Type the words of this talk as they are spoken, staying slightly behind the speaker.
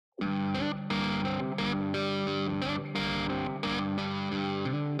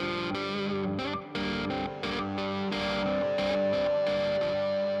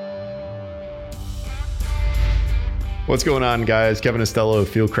What's going on, guys? Kevin Ostello of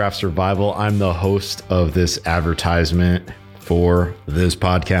Fieldcraft Survival. I'm the host of this advertisement for this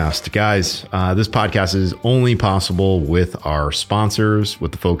podcast. Guys, this podcast is only possible with our sponsors,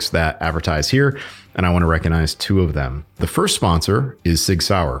 with the folks that advertise here, and I want to recognize two of them. The first sponsor is Sig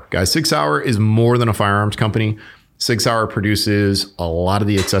Sauer. Guys, Sig Sauer is more than a firearms company. Sig Sauer produces a lot of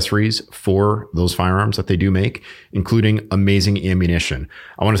the accessories for those firearms that they do make, including amazing ammunition.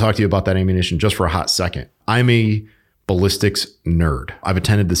 I want to talk to you about that ammunition just for a hot second. I'm a ballistics nerd. I've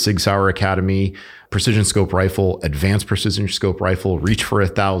attended the Sig Sauer Academy, precision scope rifle, advanced precision scope rifle, reach for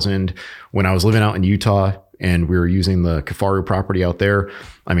 1,000. When I was living out in Utah and we were using the Kifaru property out there,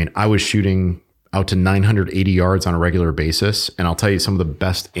 I mean, I was shooting out to 980 yards on a regular basis. And I'll tell you some of the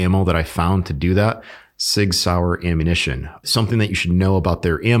best ammo that I found to do that, Sig Sauer ammunition. Something that you should know about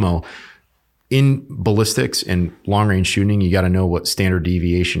their ammo. In ballistics and long range shooting, you got to know what standard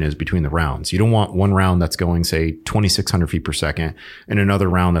deviation is between the rounds. You don't want one round that's going, say, 2,600 feet per second and another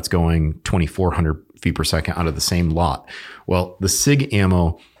round that's going 2,400 feet per second out of the same lot. Well, the Sig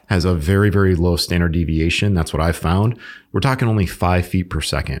ammo has a very, very low standard deviation. That's what I've found. We're talking only 5 feet per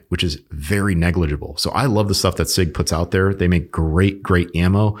second, which is very negligible. So I love the stuff that Sig puts out there. They make great, great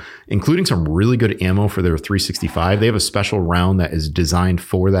ammo, including some really good ammo for their 365. They have a special round that is designed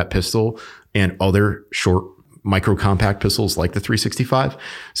for that pistol and other short micro compact pistols like the 365.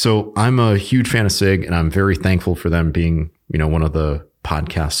 So I'm a huge fan of Sig, and I'm very thankful for them being, one of the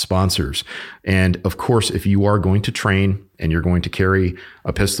podcast sponsors. And of course, if you are going to train and you're going to carry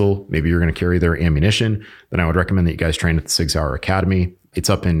a pistol, maybe you're going to carry their ammunition, then I would recommend that you guys train at the Sig Sauer Academy. It's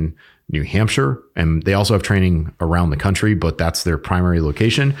up in New Hampshire, and they also have training around the country, but that's their primary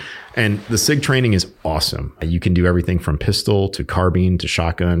location. And the Sig training is awesome. You can do everything from pistol to carbine to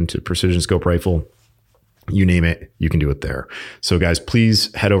shotgun to precision scope rifle. You name it, you can do it there. So guys,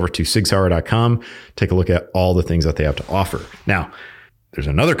 please head over to sigsauer.com, take a look at all the things that they have to offer. Now, there's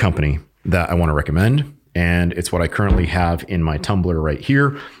another company that I want to recommend, and it's what I currently have in my tumbler right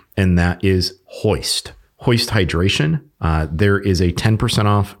here, and that is Hoist. Hoist Hydration. There is a 10%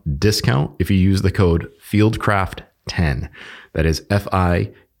 off discount if you use the code Fieldcraft10. That is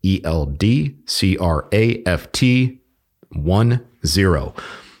FIELDCRAFT10.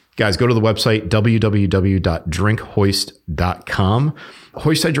 Guys, go to the website, www.drinkhoist.com.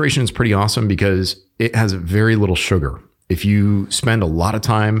 Hoist Hydration is pretty awesome because it has very little sugar. If you spend a lot of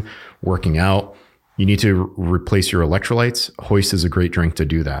time working out, you need to replace your electrolytes. Hoist is a great drink to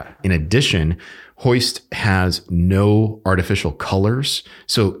do that. In addition, Hoist has no artificial colors.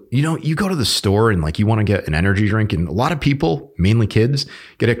 So, you go to the store and you want to get an energy drink, and a lot of people, mainly kids,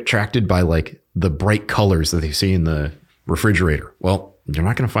 get attracted by the bright colors that they see in the refrigerator. Well, you're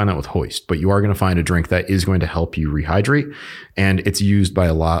not going to find that with Hoist, but you are going to find a drink that is going to help you rehydrate. And it's used by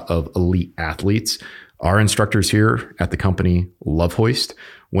a lot of elite athletes. Our instructors here at the company love Hoist.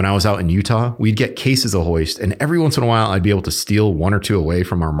 When I was out in Utah, we'd get cases of Hoist, and every once in a while I'd be able to steal one or two away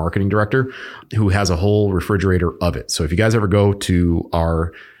from our marketing director, who has a whole refrigerator of it. So if you guys ever go to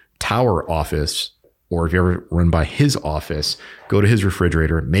our tower office, or if you ever run by his office, go to his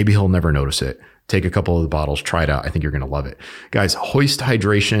refrigerator. Maybe he'll never notice it. Take a couple of the bottles, try it out. I think you're going to love it. Guys, Hoist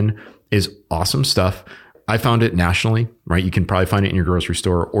Hydration is awesome stuff. I found it nationally, right? You can probably find it in your grocery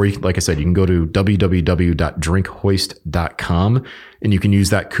store, or like I said, you can go to www.drinkhoist.com and you can use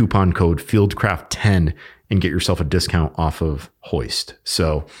that coupon code Fieldcraft10 and get yourself a discount off of Hoist.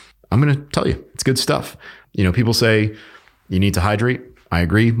 So I'm going to tell you, it's good stuff. People say you need to hydrate. I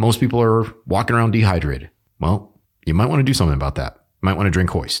agree. Most people are walking around dehydrated. Well, you might want to do something about that. You might want to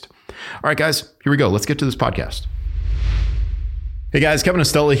drink Hoist. All right, guys, here we go. Let's get to this podcast. Hey guys, Kevin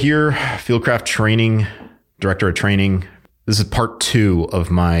Ostello here, Fieldcraft Training, Director of Training. This is part 2 of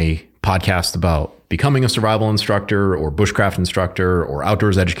my podcast about becoming a survival instructor or bushcraft instructor or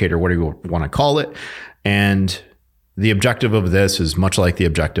outdoors educator, whatever you want to call it. And the objective of this is much like the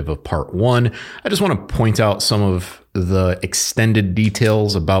objective of part 1. I just want to point out some of the extended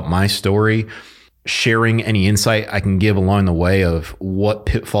details about my story, sharing any insight I can give along the way of what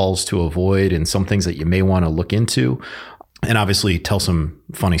pitfalls to avoid and some things that you may want to look into. And obviously tell some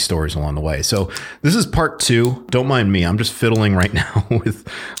funny stories along the way. So this is part 2. Don't mind me. I'm just fiddling right now with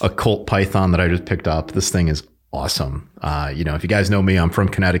a Colt Python that I just picked up. This thing is awesome. If you guys know me, I'm from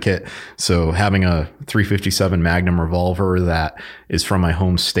Connecticut. So having a 357 Magnum revolver that is from my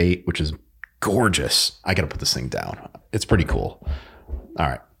home state, which is gorgeous. I got to put this thing down. It's pretty cool. All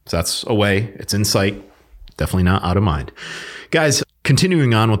right. So that's away. It's in sight. Definitely not out of mind. Guys,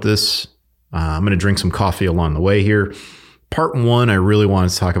 continuing on with this, I'm going to drink some coffee along the way here. Part 1, I really wanted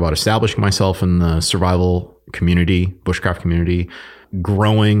to talk about establishing myself in the survival community, bushcraft community,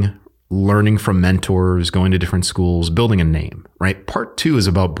 growing learning from mentors, going to different schools, building a name, right? Part 2 is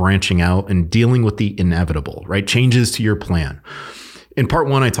about branching out and dealing with the inevitable, right? Changes to your plan. In part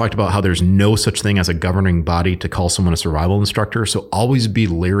 1, I talked about how there's no such thing as a governing body to call someone a survival instructor. So always be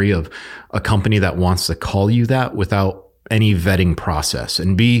leery of a company that wants to call you that without any vetting process,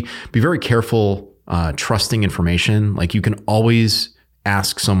 and be very careful trusting information. Like, you can always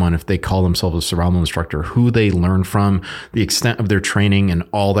ask someone if they call themselves a survival instructor, who they learn from, the extent of their training, and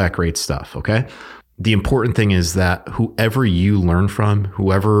all that great stuff. Okay. The important thing is that whoever you learn from,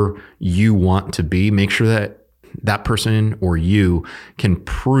 whoever you want to be, make sure that that person or you can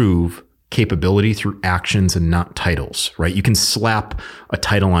prove capability through actions and not titles, right? You can slap a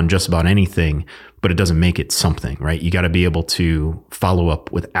title on just about anything, but it doesn't make it something, right? You got to be able to follow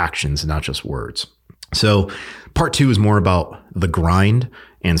up with actions and not just words. So part 2 is more about the grind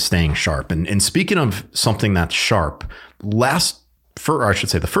and staying sharp. And speaking of something that's sharp, the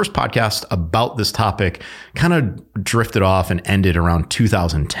first podcast about this topic kind of drifted off and ended around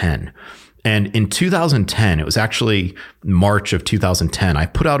 2010. And in 2010, it was actually March of 2010, I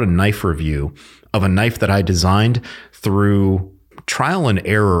put out a knife review of a knife that I designed through trial and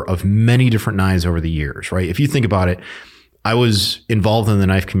error of many different knives over the years, right? If you think about it, I was involved in the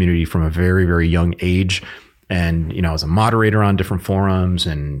knife community from a very, very young age. And, I was a moderator on different forums,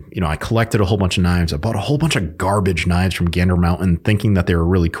 and, I collected a whole bunch of knives. I bought a whole bunch of garbage knives from Gander Mountain thinking that they were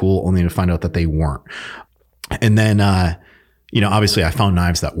really cool, only to find out that they weren't. And then, obviously I found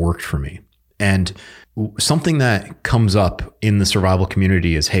knives that worked for me. And something that comes up in the survival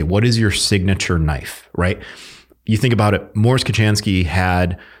community is, hey, what is your signature knife, right? You think about it, Morris Kochanski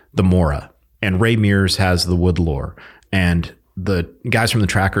had the Mora, and Ray Mears has the Woodlore, and the guys from the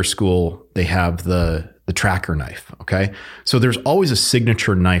Tracker School, they have the Tracker knife, okay? So there's always a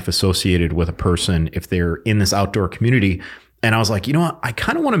signature knife associated with a person if they're in this outdoor community. And I was like, you know what? I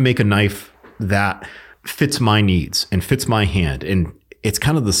kind of want to make a knife that fits my needs and fits my hand, and it's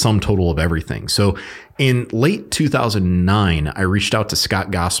kind of the sum total of everything. So in late 2009, I reached out to Scott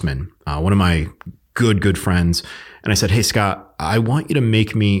Gossman, one of my good friends. And I said, hey, Scott, I want you to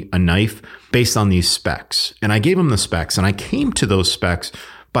make me a knife based on these specs. And I gave him the specs, and I came to those specs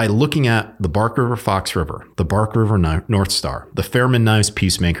by looking at the Bark River Fox River, the Bark River North Star, the Fairman Knives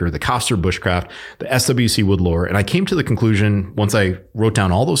Peacemaker, the Koster Bushcraft, the SWC Woodlore. And I came to the conclusion, once I wrote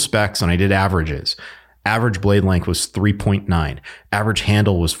down all those specs and I did averages, average blade length was 3.9. Average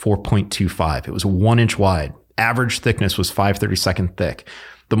handle was 4.25. It was 1 inch wide. Average thickness was 5/32 thick.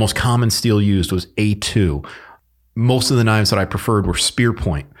 The most common steel used was A2. Most of the knives that I preferred were spear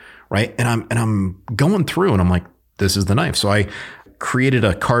point, right? And I'm going through and I'm like, this is the knife. So I created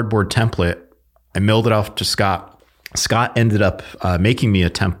a cardboard template. I mailed it off to Scott. Scott ended up making me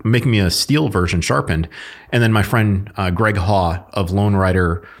a steel version sharpened. And then my friend Greg Haw of Lone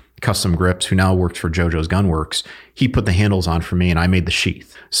Rider Custom Grips, who now works for JoJo's Gunworks, he put the handles on for me and I made the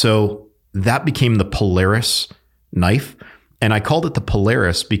sheath. So that became the Polaris knife. And I called it the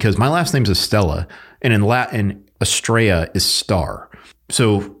Polaris because my last name is Estella, and in Latin, Estrella is star.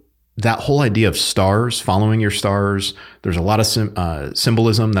 So that whole idea of stars, following your stars, there's a lot of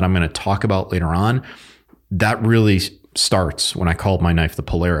symbolism that I'm going to talk about later on. That really starts when I called my knife the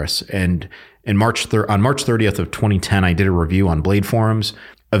Polaris. And on March 30th of 2010, I did a review on Blade Forums.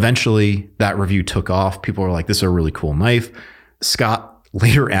 Eventually, that review took off. People were like, this is a really cool knife. Scott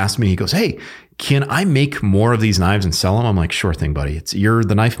later asked me, he goes, hey, can I make more of these knives and sell them? I'm like, sure thing, buddy. You're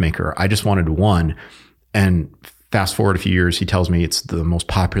the knife maker. I just wanted one. And fast forward a few years, he tells me it's the most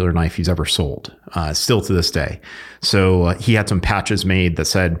popular knife he's ever sold, still to this day. So he had some patches made that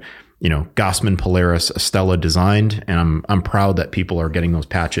said, Gossman Polaris Estella designed. And I'm proud that people are getting those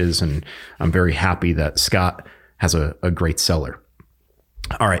patches. And I'm very happy that Scott has a great seller.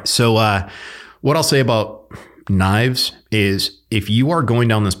 All right. So what I'll say about knives is, if you are going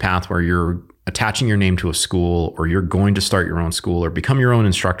down this path where you're attaching your name to a school, or you're going to start your own school or become your own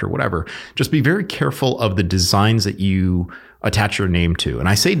instructor, whatever, just be very careful of the designs that you attach your name to. And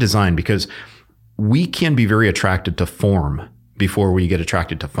I say design because we can be very attracted to form before we get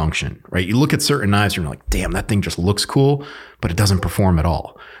attracted to function, right? You look at certain knives and you're like, damn, that thing just looks cool, but it doesn't perform at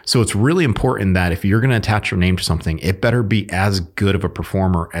all. So it's really important that if you're going to attach your name to something, it better be as good of a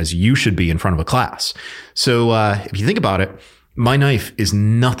performer as you should be in front of a class. So if you think about it, my knife is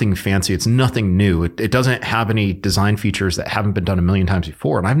nothing fancy. It's nothing new. It doesn't have any design features that haven't been done a million times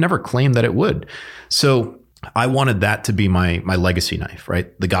before. And I've never claimed that it would. So I wanted that to be my legacy knife,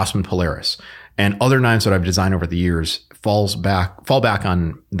 right? The Gossman Polaris. And other knives that I've designed over the years fall back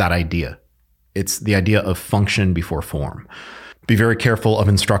on that idea. It's the idea of function before form. Be very careful of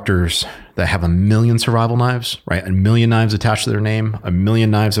instructors that have a million survival knives, right? A million knives attached to their name, a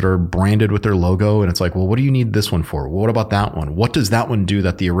million knives that are branded with their logo. And it's like, well, what do you need this one for? What about that one? What does that one do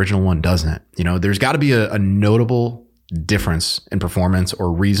that the original one doesn't? There's got to be a notable difference in performance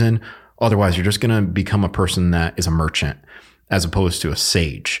or reason. Otherwise, you're just going to become a person that is a merchant as opposed to a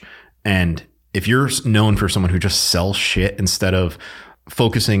sage. And if you're known for someone who just sells shit instead of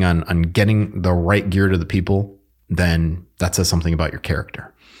focusing on getting the right gear to the people, then that says something about your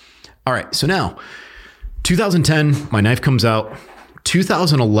character. All right. So now 2010, my knife comes out.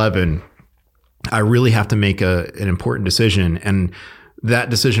 2011, I really have to make an important decision. And that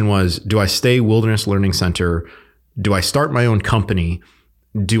decision was, do I stay Wilderness Learning Center? Do I start my own company?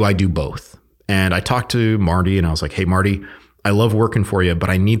 Do I do both? And I talked to Marty and I was like, hey, Marty, I love working for you, but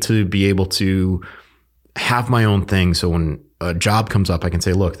I need to be able to have my own thing. So when a job comes up, I can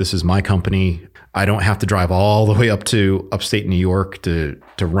say, look, this is my company. I don't have to drive all the way up to upstate New York to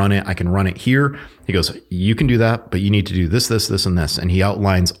run it. I can run it here. He goes, you can do that, but you need to do this, this, this, and this. And he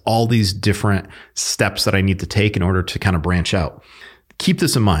outlines all these different steps that I need to take in order to kind of branch out. Keep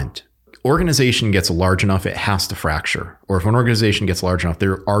this in mind. Organization gets large enough, it has to fracture. Or if an organization gets large enough,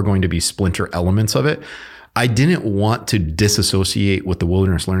 there are going to be splinter elements of it. I didn't want to disassociate with the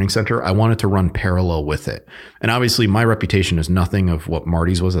Wilderness Learning Center. I wanted to run parallel with it. And obviously my reputation is nothing of what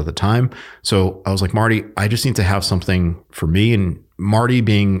Marty's was at the time. So I was like, Marty, I just need to have something for me. And Marty,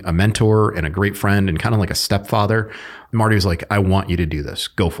 being a mentor and a great friend and kind of like a stepfather, Marty was like, I want you to do this.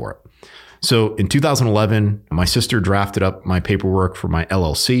 Go for it. So in 2011, my sister drafted up my paperwork for my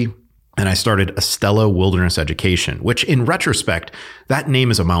LLC. And I started Estella Wilderness Education, which in retrospect, that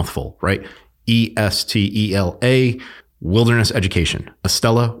name is a mouthful, right? ESTELA, Wilderness Education,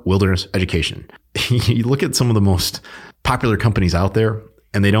 Estella Wilderness Education. You look at some of the most popular companies out there,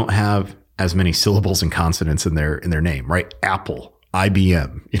 and they don't have as many syllables and consonants in their name, right? Apple,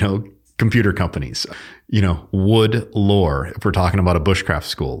 IBM, computer companies, Wood Lore, if we're talking about a bushcraft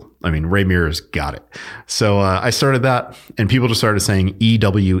school. I mean, Ray Mears got it. So I started that, and people just started saying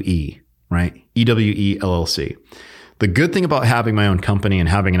EWE, right? EWE LLC. The good thing about having my own company and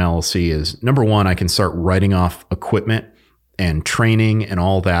having an LLC is, number one, I can start writing off equipment and training and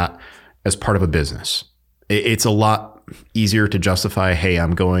all that as part of a business. It's a lot easier to justify, hey,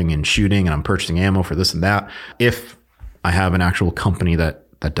 I'm going and shooting and I'm purchasing ammo for this and that, if I have an actual company that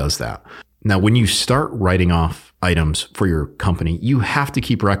does that. Now, when you start writing off items for your company, you have to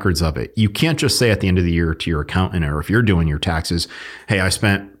keep records of it. You can't just say at the end of the year to your accountant, or if you're doing your taxes, hey, I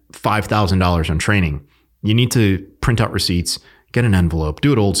spent $5,000 on training. You need to print out receipts, get an envelope,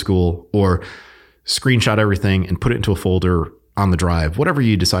 do it old school, or screenshot everything and put it into a folder on the drive, whatever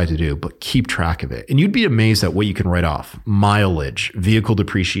you decide to do, but keep track of it. And you'd be amazed at what you can write off: mileage, vehicle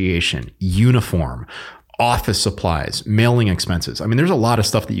depreciation, uniform, office supplies, mailing expenses. I mean, there's a lot of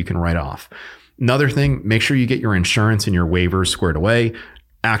stuff that you can write off. Another thing, make sure you get your insurance and your waivers squared away.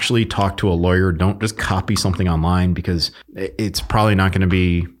 Actually talk to a lawyer. Don't just copy something online, because it's probably not going to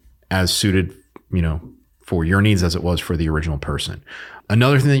be as suited, for your needs as it was for the original person.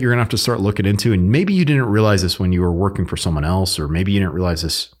 Another thing that you're going to have to start looking into, and maybe you didn't realize this when you were working for someone else, or maybe you didn't realize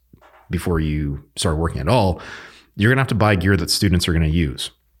this before you started working at all, you're going to have to buy gear that students are going to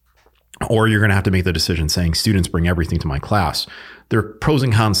use. Or you're going to have to make the decision saying, students bring everything to my class. There are pros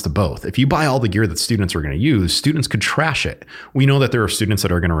and cons to both. If you buy all the gear that students are going to use, students could trash it. We know that there are students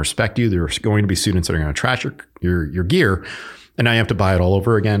that are going to respect you. There are going to be students that are going to trash your gear. And now you have to buy it all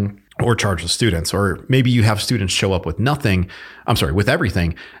over again, or charge the students. Or maybe you have students show up with with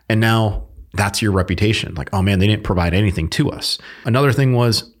everything. And now that's your reputation. Like, oh man, they didn't provide anything to us. Another thing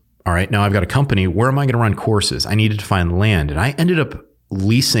was, all right, now I've got a company. Where am I going to run courses? I needed to find land. And I ended up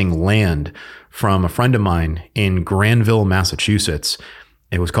leasing land from a friend of mine in Granville, Massachusetts.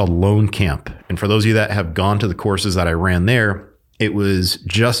 It was called Lone Camp. And for those of you that have gone to the courses that I ran there, it was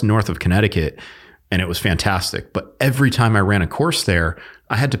just north of Connecticut, and it was fantastic. But every time I ran a course there,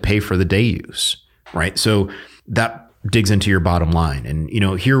 I had to pay for the day use, right? So that digs into your bottom line. And,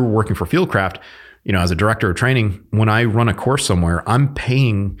 here working for Fieldcraft, as a director of training, when I run a course somewhere, I'm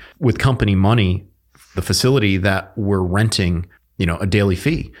paying with company money the facility that we're renting, a daily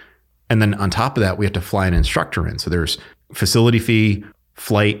fee. And then on top of that, we have to fly an instructor in. So there's facility fee,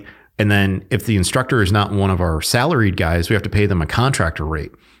 flight. And then if the instructor is not one of our salaried guys, we have to pay them a contractor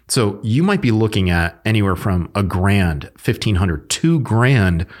rate. So you might be looking at anywhere from $1,000, $1,500,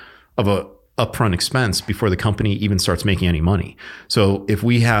 $2,000 of a upfront expense before the company even starts making any money. So if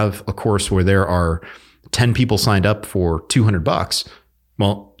we have a course where there are 10 people signed up for $200,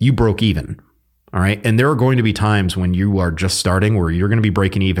 well, you broke even. All right. And there are going to be times when you are just starting where you're going to be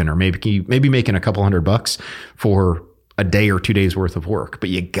breaking even, or maybe making a couple $100 for a day or 2 days worth of work, but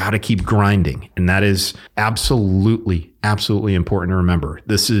you got to keep grinding. And that is absolutely, absolutely important to remember.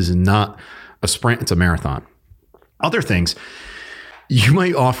 This is not a sprint, it's a marathon. Other things, you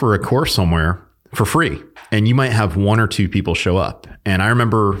might offer a course somewhere for free and you might have 1 or 2 people show up. And I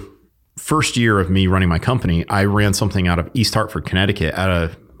remember first year of me running my company, I ran something out of East Hartford, Connecticut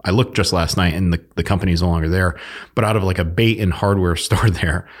I looked just last night and the company is no longer there, but out of like a bait and hardware store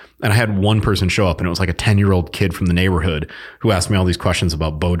there. And I had one person show up and it was like a 10-year-old kid from the neighborhood who asked me all these questions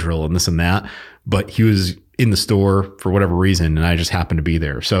about bow drill and this and that, but he was in the store for whatever reason. And I just happened to be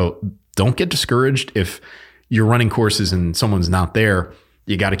there. So don't get discouraged if you're running courses and someone's not there.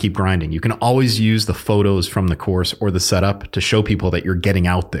 You got to keep grinding. You can always use the photos from the course or the setup to show people that you're getting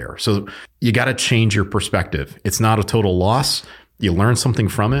out there. So you got to change your perspective. It's not a total loss. You learn something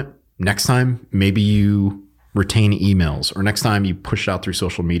from it. Next time, maybe you retain emails, or next time you push it out through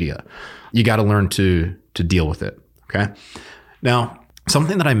social media. You got to learn to deal with it. Okay. Now,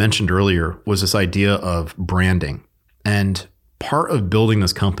 something that I mentioned earlier was this idea of branding. And part of building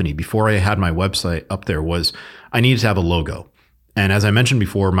this company before I had my website up there was I needed to have a logo. And as I mentioned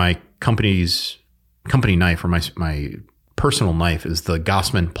before, my company knife, or my personal knife, is the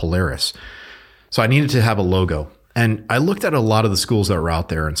Gossman Polaris. So I needed to have a logo. And I looked at a lot of the schools that were out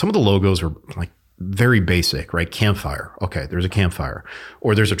there, and some of the logos are like very basic, right? Campfire. Okay, there's a campfire,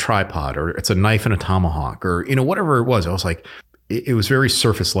 or there's a tripod, or it's a knife and a tomahawk, or, whatever it was. I was like, it was very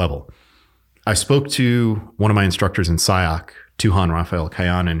surface level. I spoke to one of my instructors in SIOC, Tuhan Raphael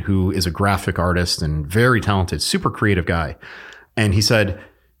Kayanen, who is a graphic artist and very talented, super creative guy. And he said,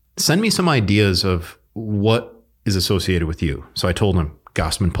 send me some ideas of what is associated with you. So I told him,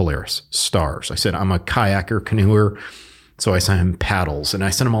 Gossman Polaris, stars. I said, I'm a kayaker, canoeer. So I sent him paddles and I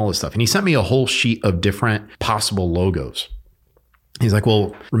sent him all this stuff. And he sent me a whole sheet of different possible logos. He's like,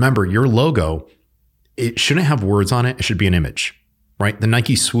 well, remember, your logo, it shouldn't have words on it. It should be an image, right? The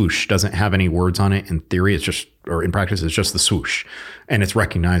Nike swoosh doesn't have any words on it. In theory, it's just, or in practice, it's just the swoosh and it's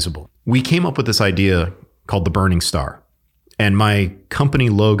recognizable. We came up with this idea called the Burning Star. And my company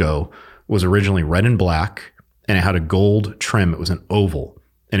logo was originally red and black, and it had a gold trim. It was an oval,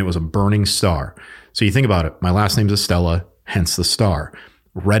 and it was a burning star. So you think about it. My last name is Estella, hence the star.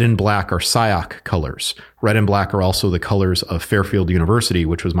 Red and black are SIOC colors. Red and black are also the colors of Fairfield University,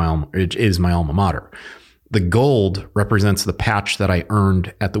 which is my alma mater. The gold represents the patch that I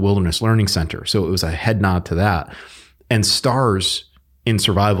earned at the Wilderness Learning Center. So it was a head nod to that. And stars in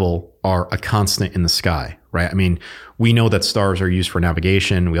survival are a constant in the sky, right? I mean, we know that stars are used for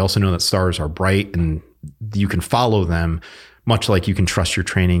navigation. We also know that stars are bright and you can follow them, much like you can trust your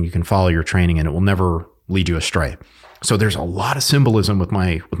training. You can follow your training and it will never lead you astray. So there's a lot of symbolism with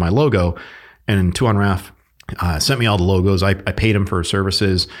my logo. And Tuhan Raf sent me all the logos. I paid him for his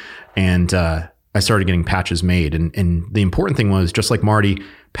services, and I started getting patches made. And the important thing was, just like Marty,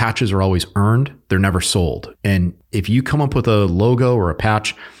 patches are always earned. They're never sold. And if you come up with a logo or a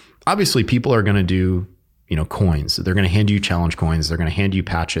patch, obviously people are going to do, coins. They're going to hand you challenge coins. They're going to hand you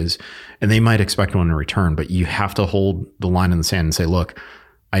patches, and they might expect one in return, but you have to hold the line in the sand and say, look,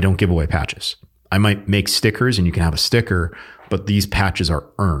 I don't give away patches. I might make stickers and you can have a sticker, but these patches are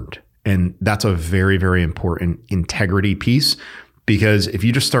earned. And that's a very, very important integrity piece, because if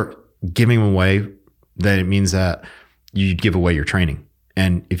you just start giving them away, then it means that you give away your training.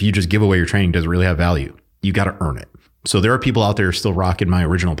 And if you just give away your training, does it really have value? You got to earn it. So there are people out there still rocking my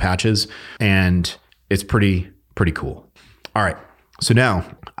original patches, and it's pretty cool. All right. So now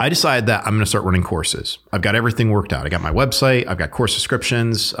I decided that I'm going to start running courses. I've got everything worked out. I got my website. I've got course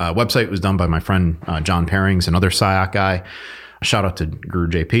descriptions. Website was done by my friend, John Pairings, another SIOC guy. Shout out to Guru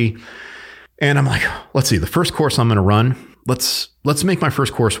JP. And I'm like, let's see, the first course I'm going to run, let's make my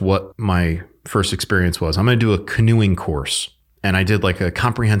first course what my first experience was. I'm going to do a canoeing course. And I did like a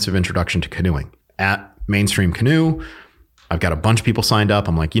comprehensive introduction to canoeing at Mainstream Canoe. I've got a bunch of people signed up.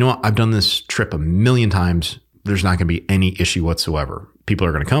 I'm like, you know what? I've done this trip a million times. There's not going to be any issue whatsoever. People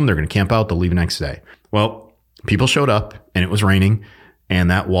are going to come. They're going to camp out. They'll leave next day. Well, people showed up and it was raining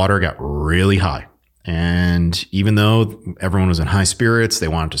and that water got really high. And even though everyone was in high spirits, they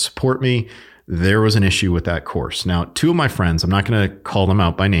wanted to support me, there was an issue with that course. Now, two of my friends, I'm not going to call them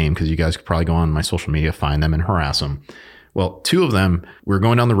out by name because you guys could probably go on my social media, find them and harass them. Well, two of them, we were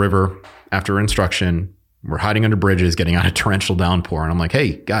going down the river after instruction. We're hiding under bridges, getting out of torrential downpour. And I'm like,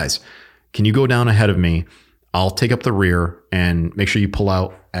 hey, guys, can you go down ahead of me? I'll take up the rear and make sure you pull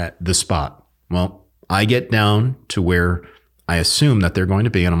out at this spot. Well, I get down to where I assume that they're going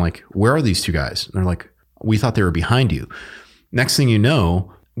to be. And I'm like, where are these two guys? And they're like, we thought they were behind you. Next thing you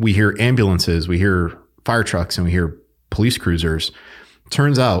know, we hear ambulances, we hear fire trucks, and we hear police cruisers.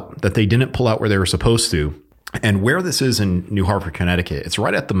 Turns out that they didn't pull out where they were supposed to. And where this is in New Hartford, Connecticut, it's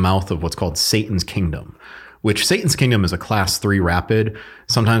right at the mouth of what's called Satan's Kingdom, which Satan's Kingdom is a class 3 rapid,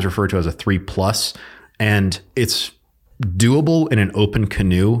 sometimes referred to as a 3+. And it's doable in an open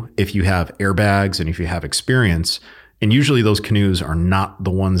canoe if you have airbags and if you have experience. And usually those canoes are not the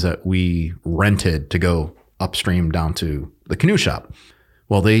ones that we rented to go upstream down to the canoe shop.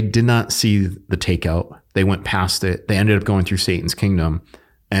 Well, they did not see the takeout. They went past it. They ended up going through Satan's Kingdom.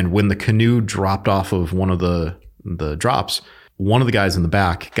 And when the canoe dropped off of one of the drops, one of the guys in the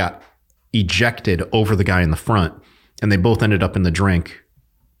back got ejected over the guy in the front, and they both ended up in the drink.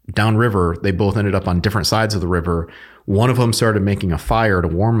 Downriver, they both ended up on different sides of the river. One of them started making a fire to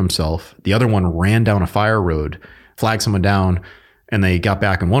warm himself. The other one ran down a fire road, flagged someone down, and they got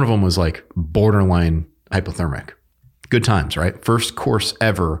back, and one of them was like borderline hypothermic. Good times, right? First course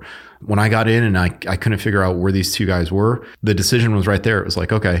ever. When I got in and I couldn't figure out where these two guys were, the decision was right there. It was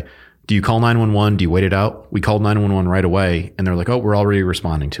like, okay, do you call 911? Do you wait it out? We called 911 right away. And they're like, oh, we're already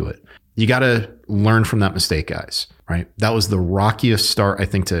responding to it. You got to learn from that mistake, guys, right? That was the rockiest start, I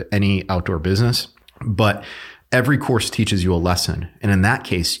think, to any outdoor business. But every course teaches you a lesson. And in that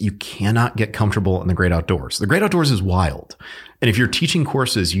case, you cannot get comfortable in the great outdoors. The great outdoors is wild. And if you're teaching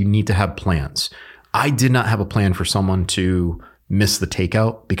courses, you need to have plans. I did not have a plan for someone to miss the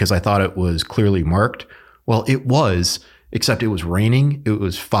takeout because I thought it was clearly marked. Well, it was, except it was raining, it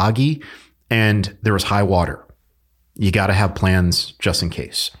was foggy, and there was high water. You got to have plans just in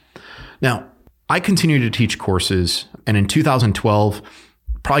case. Now, I continued to teach courses, and in 2012,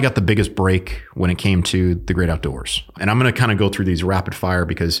 probably got the biggest break when it came to the great outdoors. And I'm going to kind of go through these rapid fire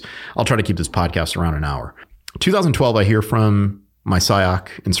because I'll try to keep this podcast around an hour. 2012, I hear from my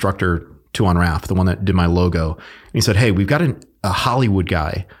SIOC instructor, Tuan Raff, the one that did my logo. And he said, hey, we've got a Hollywood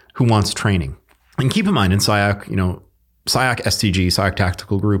guy who wants training. And keep in mind in SIOC, SIOC STG, SIOC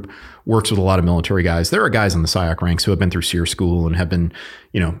Tactical Group, works with a lot of military guys. There are guys in the SIOC ranks who have been through SEER school and have been,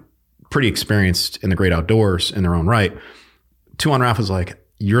 pretty experienced in the great outdoors in their own right. Tuan Raff was like,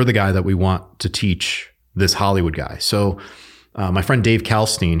 you're the guy that we want to teach this Hollywood guy. So my friend Dave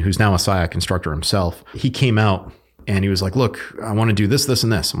Kalstein, who's now a SIOC instructor himself, he came out and he was like, look, I want to do this, this,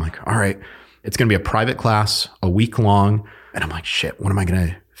 and this. I'm like, all right, it's going to be a private class, a week long. And I'm like, shit, when am I going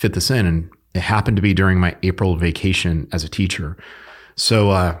to fit this in? And it happened to be during my April vacation as a teacher.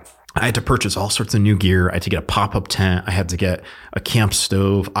 So I had to purchase all sorts of new gear. I had to get a pop-up tent. I had to get a camp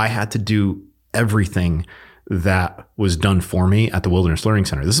stove. I had to do everything that was done for me at the Wilderness Learning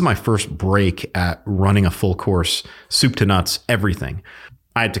Center. This is my first break at running a full course, soup to nuts, everything.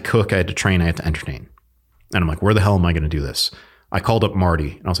 I had to cook, I had to train, I had to entertain. And I'm like, where the hell am I going to do this? I called up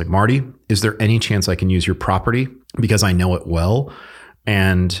Marty and I was like, Marty, is there any chance I can use your property because I know it well?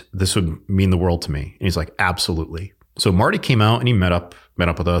 And this would mean the world to me. And he's like, absolutely. So Marty came out and he met up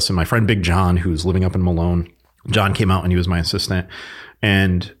with us. And my friend Big John, who's living up in Malone, John came out and he was my assistant.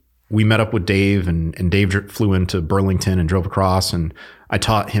 And we met up with Dave and Dave flew into Burlington and drove across. And I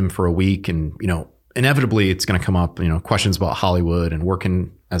taught him for a week. And, inevitably it's going to come up, questions about Hollywood and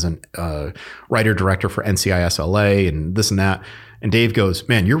working as a writer director for NCIS LA and this and that. And Dave goes,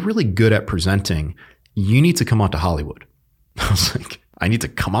 man, you're really good at presenting. You need to come out to Hollywood. I was like, I need to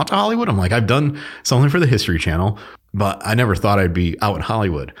come out to Hollywood? I'm like, I've done something for the History Channel, but I never thought I'd be out in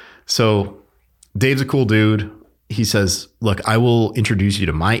Hollywood. So Dave's a cool dude. He says, look, I will introduce you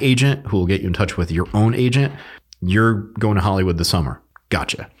to my agent who will get you in touch with your own agent. You're going to Hollywood this summer.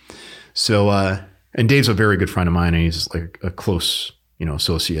 Gotcha. So, and Dave's a very good friend of mine and he's like a close,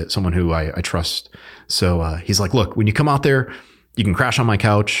 associate, someone who I trust. So he's like, look, when you come out there, you can crash on my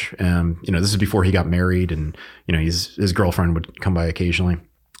couch. And, this is before he got married and, his girlfriend would come by occasionally.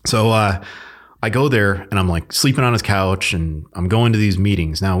 So I go there and I'm like sleeping on his couch and I'm going to these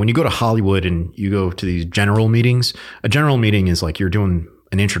meetings. Now, when you go to Hollywood and you go to these general meetings, a general meeting is like you're doing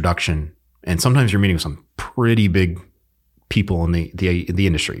an introduction and sometimes you're meeting with some pretty big people in the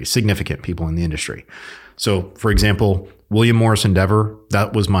industry, significant people in the industry. So for example, William Morris Endeavor,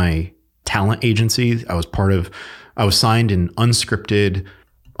 that was my talent agency. I was signed in unscripted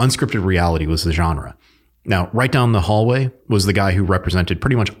reality was the genre. Now, right down the hallway was the guy who represented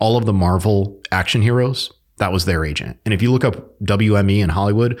pretty much all of the Marvel action heroes. That was their agent. And if you look up WME in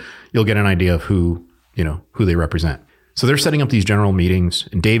Hollywood, you'll get an idea of who they represent. So they're setting up these general meetings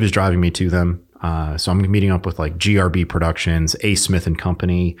and Dave is driving me to them. So I'm meeting up with like GRB Productions, A. Smith and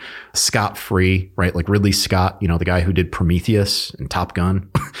Company, Scott Free, right? Like Ridley Scott, the guy who did Prometheus and Top Gun.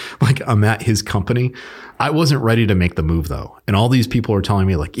 Like I'm at his company. I wasn't ready to make the move though. And all these people are telling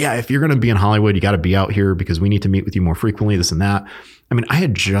me like, yeah, if you're going to be in Hollywood, you got to be out here because we need to meet with you more frequently, this and that. I mean, I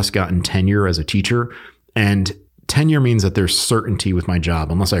had just gotten tenure as a teacher and tenure means that there's certainty with my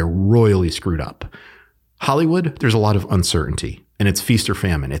job unless I royally screwed up. Hollywood, there's a lot of uncertainty and it's feast or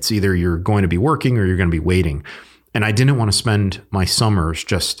famine. It's either you're going to be working or you're going to be waiting. And I didn't want to spend my summers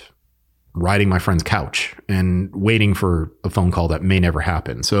just riding my friend's couch and waiting for a phone call that may never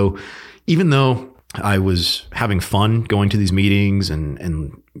happen. So even though I was having fun going to these meetings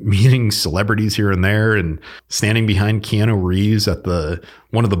and meeting celebrities here and there and standing behind Keanu Reeves at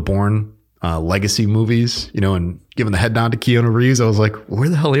one of the Bourne legacy movies, and giving the head nod to Keanu Reeves, I was like, where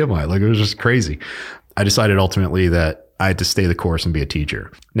the hell am I? Like, it was just crazy. I decided ultimately that I had to stay the course and be a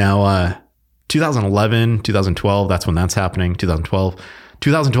teacher. Now, 2011, 2012, that's when that's happening.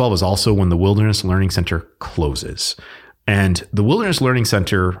 2012 is also when the Wilderness Learning Center closes. And the Wilderness Learning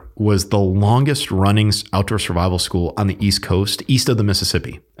Center was the longest running outdoor survival school on the East Coast, east of the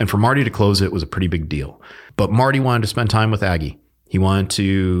Mississippi. And for Marty to close it was a pretty big deal. But Marty wanted to spend time with Aggie. He wanted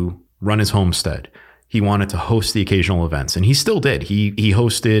to run his homestead. He wanted to host the occasional events, and he still did. He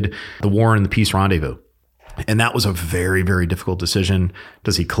hosted the War and the Peace Rendezvous. And that was a very, very difficult decision.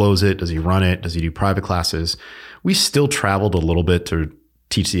 Does he close it? Does he run it? Does he do private classes? We still traveled a little bit to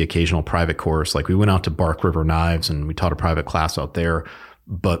teach the occasional private course. Like we went out to Bark River Knives and we taught a private class out there.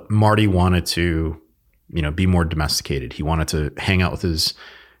 But Marty wanted to, be more domesticated. He wanted to hang out with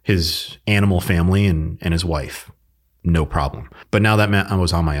his animal family and his wife. No problem. But now that meant I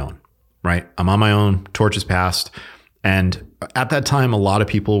was on my own. Right? I'm on my own, torch is passed. And at that time, a lot of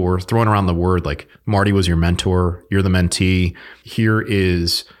people were throwing around the word like Marty was your mentor, you're the mentee. Here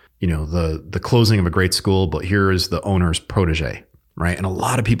is, the closing of a great school, but here is the owner's protege, right? And a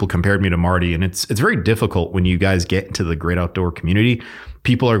lot of people compared me to Marty. And it's very difficult when you guys get into the great outdoor community.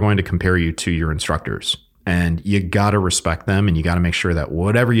 People are going to compare you to your instructors. And you got to respect them and you got to make sure that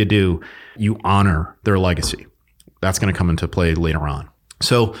whatever you do, you honor their legacy. That's going to come into play later on.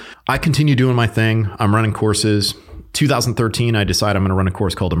 So I continue doing my thing. I'm running courses. 2013, I decided I'm going to run a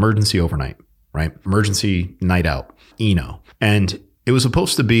course called Emergency Overnight, right? Emergency Night Out, ENO. And it was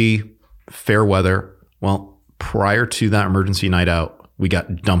supposed to be fair weather. Well, prior to that emergency night out, we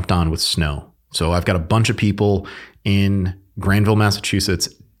got dumped on with snow. So I've got a bunch of people in Granville, Massachusetts,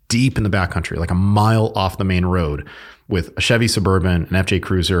 deep in the backcountry, like a mile off the main road, with a Chevy Suburban, an FJ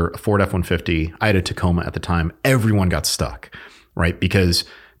Cruiser, a Ford F-150. I had a Tacoma at the time. Everyone got stuck. Right? Because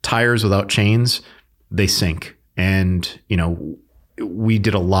tires without chains, they sink. And, we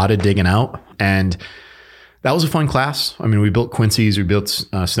did a lot of digging out, and that was a fun class. I mean, we built Quincy's, we built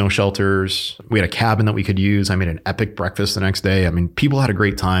snow shelters. We had a cabin that we could use. I made an epic breakfast the next day. I mean, people had a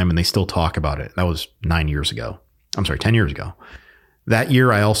great time and they still talk about it. That was 10 years ago. That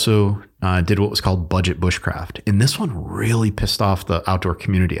year, I also did what was called budget bushcraft. And this one really pissed off the outdoor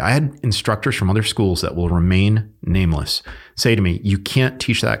community. I had instructors from other schools that will remain nameless say to me, you can't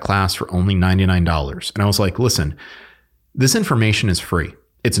teach that class for only $99. And I was like, listen, this information is free.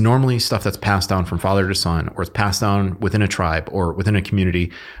 It's normally stuff that's passed down from father to son, or it's passed down within a tribe or within a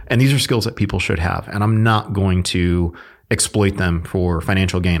community. And these are skills that people should have. And I'm not going to exploit them for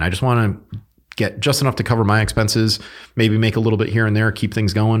financial gain. I just want to get just enough to cover my expenses, maybe make a little bit here and there, keep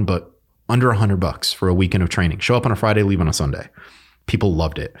things going, but under $100 for a weekend of training. Show up on a Friday, leave on a Sunday. People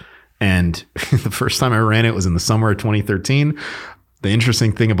loved it. And the first time I ran it was in the summer of 2013. The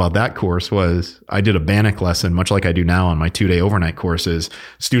interesting thing about that course was I did a Bannock lesson, much like I do now on my 2-day overnight courses.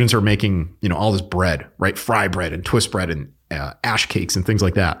 Students are making, all this bread, right? Fry bread and twist bread and ash cakes and things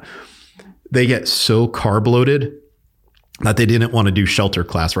like that. They get so carb loaded that they didn't want to do shelter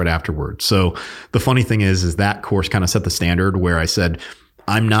class right afterwards. So the funny thing is that course kind of set the standard where I said,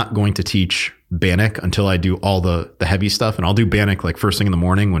 I'm not going to teach Bannock until I do all the heavy stuff. And I'll do Bannock like first thing in the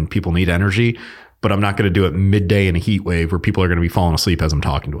morning when people need energy, but I'm not going to do it midday in a heat wave where people are going to be falling asleep as I'm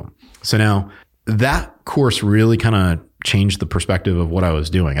talking to them. So now that course really kind of changed the perspective of what I was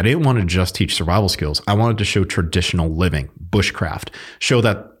doing. I didn't want to just teach survival skills. I wanted to show traditional living, bushcraft, show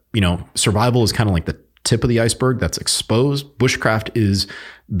that, survival is kind of like the tip of the iceberg that's exposed. Bushcraft is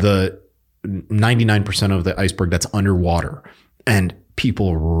the 99% of the iceberg that's underwater. And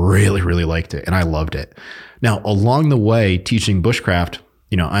people really, really liked it. And I loved it. Now, along the way, teaching bushcraft,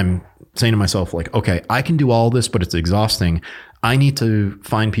 I'm saying to myself, like, okay, I can do all this, but it's exhausting. I need to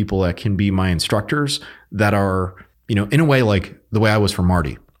find people that can be my instructors that are, in a way, like the way I was for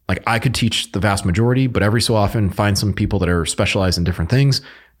Marty. Like I could teach the vast majority, but every so often find some people that are specialized in different things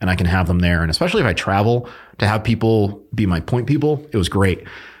and I can have them there. And especially if I travel, to have people be my point people, it was great.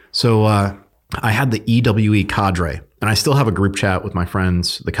 So I had the EWE cadre, and I still have a group chat with my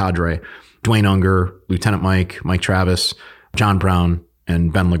friends, the cadre, Dwayne Unger, Lieutenant Mike Travis, John Brown,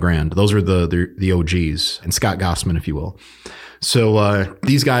 and Ben LeGrand. Those are the OGs, and Scott Gossman, if you will. So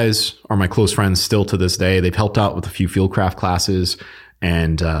these guys are my close friends still to this day. They've helped out with a few fieldcraft classes,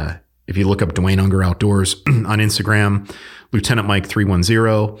 and If you look up Dwayne Unger Outdoors on Instagram, Lieutenant Mike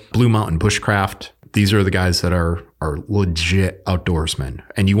 310, Blue Mountain Bushcraft, these are the guys that are legit outdoorsmen.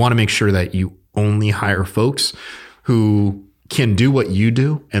 And you want to make sure that you only hire folks who can do what you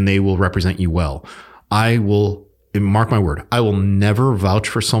do and they will represent you well. I will, mark my word, I will never vouch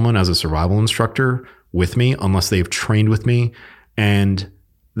for someone as a survival instructor with me unless they've trained with me. And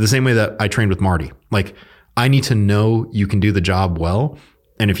the same way that I trained with Marty, like I need to know you can do the job well.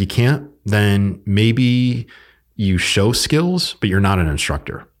 And if you can't, then maybe you show skills, but you're not an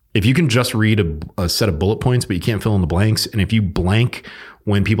instructor. If you can just read a set of bullet points, but you can't fill in the blanks, and if you blank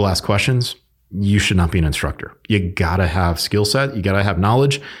when people ask questions, you should not be an instructor. You gotta have skill set, you gotta have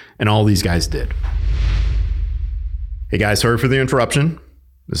knowledge, and all these guys did. Hey guys, sorry for the interruption.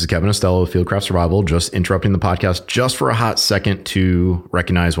 This is Kevin Ostello of Fieldcraft Survival, just interrupting the podcast just for a hot second to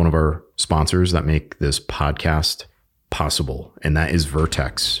recognize one of our sponsors that make this podcast possible, and that is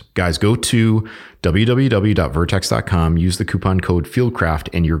Vertex. Guys, go to www.vertex.com, use the coupon code Fieldcraft,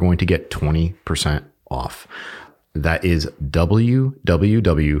 and you're going to get 20% off. That is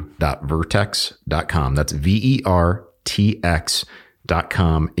www.vertex.com. That's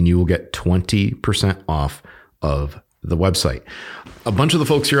VERTX.com, and you will get 20% off of the website. A bunch of the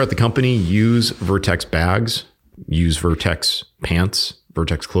folks here at the company use Vertex bags, use Vertex pants,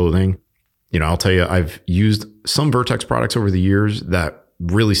 Vertex clothing. You know, I'll tell you, I've used some Vertex products over the years that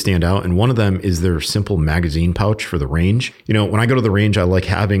really stand out. And one of them is their simple magazine pouch for the range. You know, when I go to the range, I like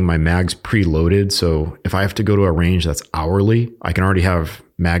having my mags preloaded. So if I have to go to a range that's hourly, I can already have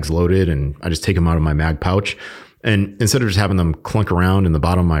mags loaded and I just take them out of my mag pouch. And instead of just having them clunk around in the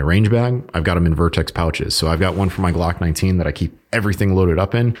bottom of my range bag, I've got them in Vertex pouches. So I've got one for my Glock 19 that I keep everything loaded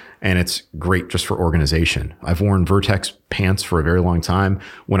up in, and it's great just for organization. I've worn Vertex pants for a very long time.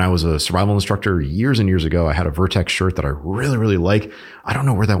 When I was a survival instructor years and years ago, I had a Vertex shirt that I really, really like. I don't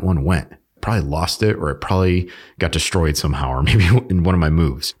know where that one went. Probably lost it, or it probably got destroyed somehow, or maybe in one of my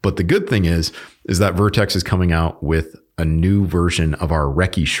moves. But the good thing is that Vertex is coming out with a new version of our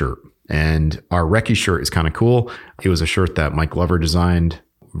Recce shirt. And our Recce shirt is kind of cool. It was a shirt that Mike Glover designed.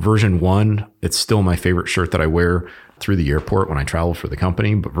 Version 1, it's still my favorite shirt that I wear through the airport when I travel for the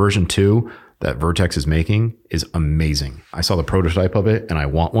company. But version 2 that Vertex is making is amazing. I saw the prototype of it and I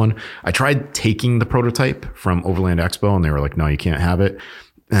want one. I tried taking the prototype from Overland Expo and they were like, no, you can't have it.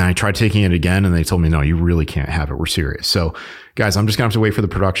 And I tried taking it again and they told me, no, you really can't have it. We're serious. So guys, I'm just gonna have to wait for the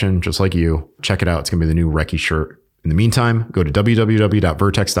production just like you. Check it out. It's gonna be the new Recce shirt. In the meantime, go to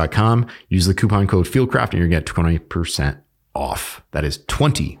www.vertex.com, use the coupon code Fieldcraft, and you're going to get 20% off. That is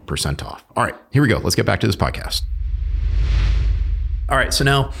 20% off. All right, here we go. Let's get back to this podcast. All right, so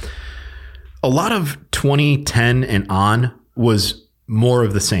now a lot of 2010 and on was more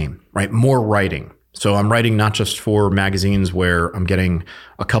of the same, right? More writing. So I'm writing not just for magazines where I'm getting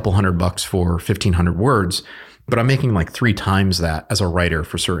a couple $100 for 1,500 words, but I'm making like 3 times that as a writer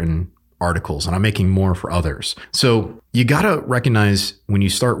for certain articles, and I'm making more for others. So you got to recognize when you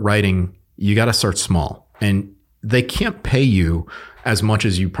start writing, you got to start small, and they can't pay you as much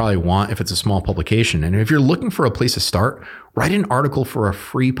as you probably want if it's a small publication. And if you're looking for a place to start, write an article for a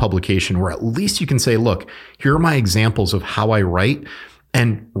free publication where at least you can say, look, here are my examples of how I write.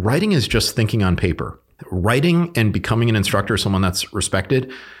 And writing is just thinking on paper. Writing and becoming an instructor, someone that's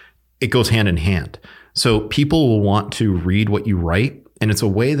respected, it goes hand in hand. So people will want to read what you write. And it's a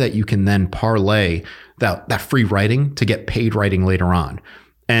way that you can then parlay that free writing to get paid writing later on.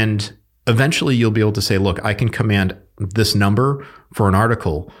 And eventually you'll be able to say, look, I can command this number for an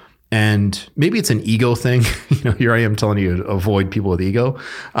article. And maybe it's an ego thing. You know, here I am telling you to avoid people with ego.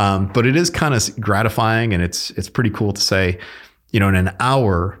 But it is kind of gratifying. And it's pretty cool to say, you know, in an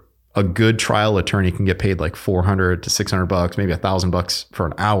hour, a good trial attorney can get paid like $400 to $600, maybe $1,000 for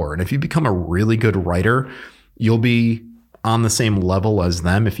an hour. And if you become a really good writer, you'll be on the same level as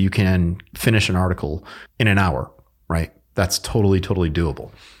them if you can finish an article in an hour, right? That's totally, totally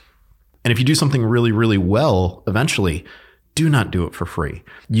doable. And if you do something really, really well, eventually, do not do it for free.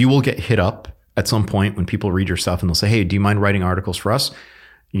 You will get hit up at some point when people read your stuff and they'll say, hey, do you mind writing articles for us?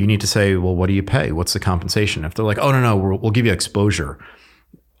 You need to say, well, what do you pay? What's the compensation? If they're like, oh, no, we'll give you exposure.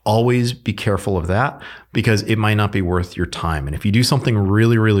 Always be careful of that because it might not be worth your time. And if you do something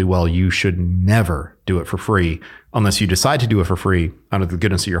really, really well, you should never do it for free unless you decide to do it for free out of the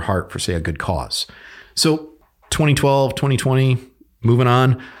goodness of your heart for, say, a good cause. So 2012, 2020, moving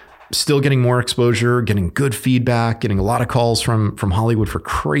on, still getting more exposure, getting good feedback, getting a lot of calls from Hollywood for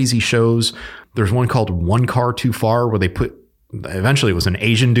crazy shows. There's one called One Car Too Far where eventually it was an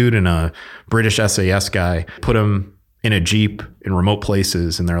Asian dude and a British SAS guy, put him in a Jeep in remote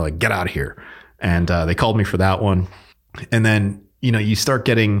places. And they're like, get out of here. And they called me for that one. And then you start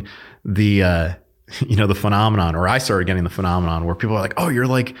getting the the phenomenon, or I started getting the phenomenon where people are like, oh, you're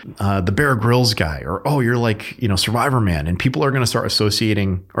like the Bear Grylls guy, or oh, you're like, Survivor Man. And people are going to start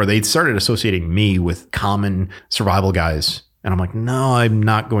associating, or they started associating me with common survival guys. And I'm like, no, I'm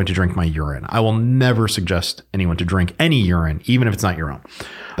not going to drink my urine. I will never suggest anyone to drink any urine, even if it's not your own.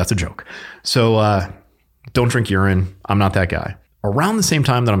 That's a joke. So don't drink urine. I'm not that guy. Around the same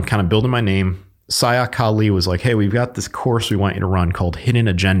time that I'm kind of building my name, Sayak Kali was like, hey, we've got this course we want you to run called Hidden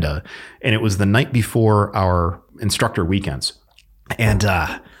Agenda. And it was the night before our instructor weekends. And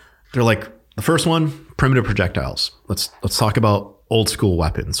they're like, the first one, primitive projectiles. Let's talk about old school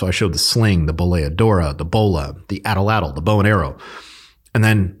weapons. So I showed the sling, the boleadora, the bola, the atlatl, the bow and arrow. And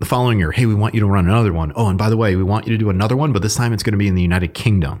then the following year, hey, we want you to run another one. Oh, and by the way, we want you to do another one, but this time it's going to be in the United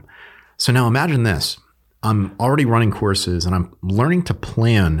Kingdom. So now imagine this. I'm already running courses and I'm learning to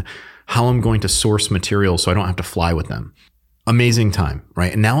plan how I'm going to source materials so I don't have to fly with them. Amazing time,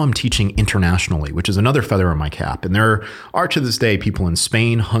 right? And now I'm teaching internationally, which is another feather in my cap. And there are to this day people in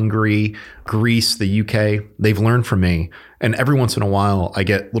Spain, Hungary, Greece, the UK. They've learned from me. And every once in a while, I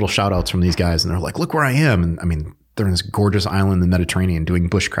get little shout outs from these guys and they're like, look where I am. And I mean, they're in this gorgeous island in the Mediterranean doing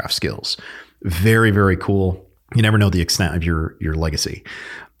bushcraft skills. Very, very cool. You never know the extent of your legacy.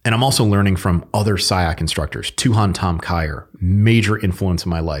 And I'm also learning from other SIAC instructors. Tuhan Tom Kyer, major influence in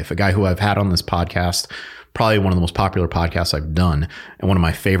my life. A guy who I've had on this podcast, probably one of the most popular podcasts I've done, and one of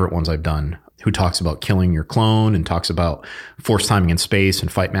my favorite ones I've done, who talks about killing your clone and talks about force timing in space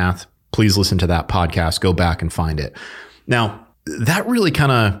and fight math. Please listen to that podcast. Go back and find it. Now, that really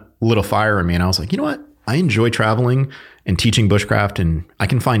kind of lit a fire in me. And I was like, you know what? I enjoy traveling and teaching bushcraft, and I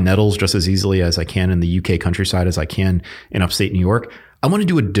can find nettles just as easily as I can in the UK countryside as I can in upstate New York. I want to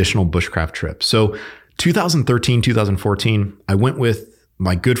do additional bushcraft trips. So 2013, 2014, I went with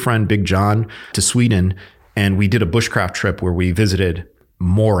my good friend, Big John, to Sweden, and we did a bushcraft trip where we visited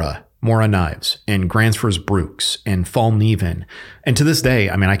Mora Knives and Gransfors and Falneven. And to this day,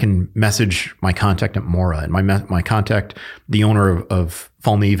 I mean, I can message my contact at Mora and my contact, the owner of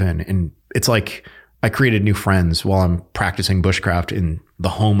Falneven. And it's like I created new friends while I'm practicing bushcraft in the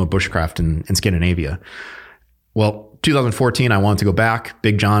home of bushcraft in Scandinavia. Well, 2014, I wanted to go back.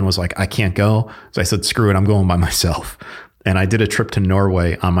 Big John was like, I can't go. So I said, screw it, I'm going by myself. And I did a trip to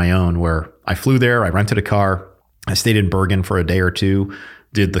Norway on my own where I flew there, I rented a car, I stayed in Bergen for a day or two,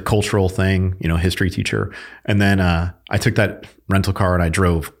 did the cultural thing, history teacher. And then I took that rental car and I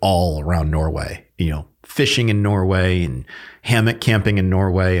drove all around Norway, fishing in Norway and hammock camping in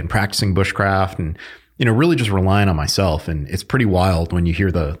Norway and practicing bushcraft and, really just relying on myself. And it's pretty wild when you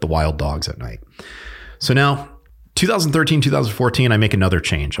hear the wild dogs at night. So now 2013, 2014, I make another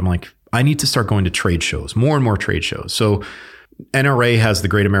change. I'm like, I need to start going to trade shows, more and more trade shows. So NRA has the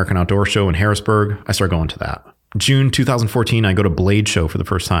Great American Outdoor Show in Harrisburg. I start going to that. June 2014, I go to Blade Show for the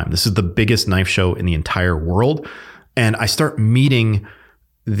first time. This is the biggest knife show in the entire world. And I start meeting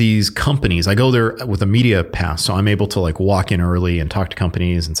these companies. I go there with a media pass. So I'm able to like walk in early and talk to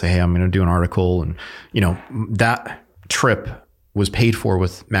companies and say, hey, I'm going to do an article. And, that trip was paid for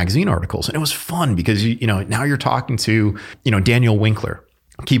with magazine articles. And it was fun because, now you're talking to, Daniel Winkler.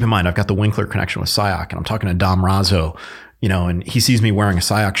 Keep in mind, I've got the Winkler connection with SIAC and I'm talking to Dom Razzo, and he sees me wearing a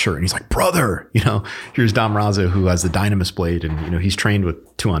SIAC shirt and he's like, brother, here's Dom Razzo who has the Dynamis blade and, he's trained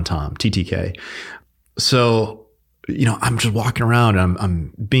with Tuan Tom, TTK. So, I'm just walking around and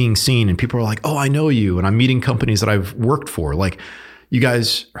I'm being seen and people are like, oh, I know you. And I'm meeting companies that I've worked for. Like, you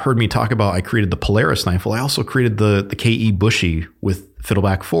guys heard me talk about, I created the Polaris knife. Well, I also created the KE Bushy with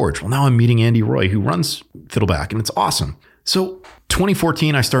Fiddleback Forge. Well, now I'm meeting Andy Roy, who runs Fiddleback, and it's awesome. So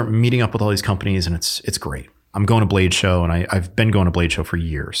 2014, I start meeting up with all these companies, and it's great. I'm going to Blade Show, and I've been going to Blade Show for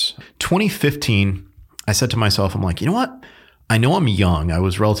years. 2015, I said to myself, I'm like, you know what? I know I'm young. I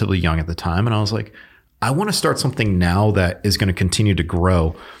was relatively young at the time, and I was like, I want to start something now that is going to continue to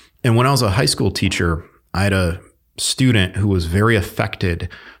grow. And when I was a high school teacher, I had a student who was very affected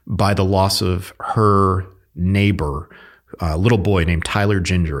by the loss of her neighbor, a little boy named Tyler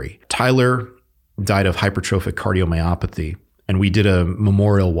Gingery. Tyler died of hypertrophic cardiomyopathy, and we did a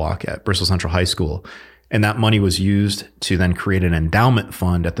memorial walk at Bristol Central High School. And that money was used to then create an endowment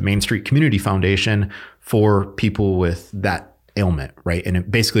fund at the Main Street Community Foundation for people with that ailment, right? And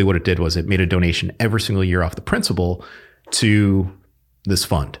basically what it did was it made a donation every single year off the principal to this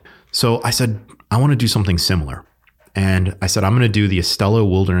fund. So I said, I want to do something similar. And I said, I'm going to do the Estella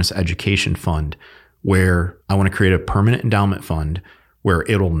Wilderness Education Fund, where I want to create a permanent endowment fund where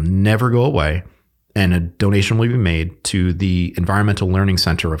it'll never go away. And a donation will be made to the Environmental Learning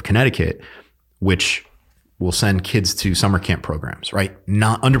Center of Connecticut, which will send kids to summer camp programs, right?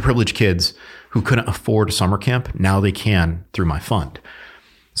 Not underprivileged kids who couldn't afford a summer camp. Now they can through my fund.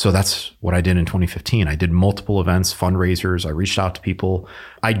 So that's what I did in 2015. I did multiple events, fundraisers. I reached out to people.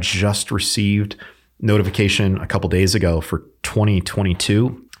 I just received notification a couple days ago for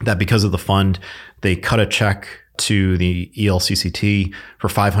 2022 that because of the fund, they cut a check to the ELCCT for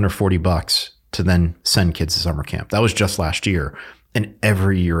 $540 to then send kids to summer camp. That was just last year. And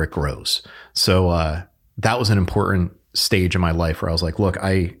every year it grows. So that was an important stage in my life where I was like, look,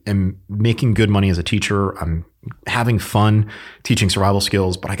 I am making good money as a teacher. I'm having fun teaching survival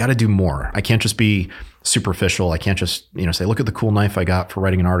skills, but I got to do more. I can't just be superficial. I can't just, say, look at the cool knife I got for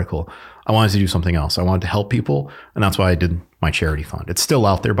writing an article. I wanted to do something else. I wanted to help people. And that's why I did my charity fund. It's still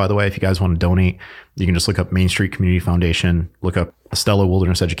out there, by the way. If you guys want to donate, you can just look up Main Street Community Foundation, look up Estella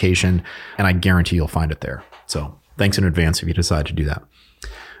Wilderness Education, and I guarantee you'll find it there. So thanks in advance if you decide to do that.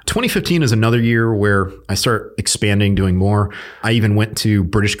 2015 is another year where I start expanding, doing more. I even went to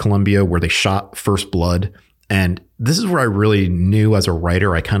British Columbia where they shot First Blood. And this is where I really knew as a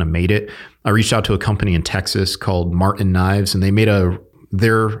writer, I kind of made it. I reached out to a company in Texas called Martin Knives, and they made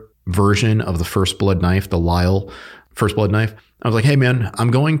their version of the First Blood knife, the Lyle First Blood knife. I was like, hey man, I'm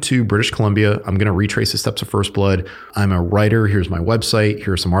going to British Columbia. I'm going to retrace the steps of First Blood. I'm a writer. Here's my website.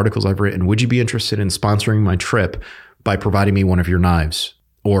 Here are some articles I've written. Would you be interested in sponsoring my trip by providing me one of your knives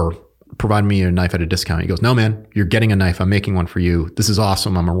or providing me a knife at a discount? He goes, no man, you're getting a knife. I'm making one for you. This is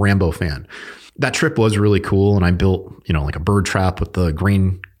awesome. I'm a Rambo fan. That trip was really cool. And I built, like a bird trap with the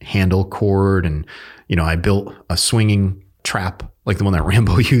green handle cord. And, I built a swinging trap like the one that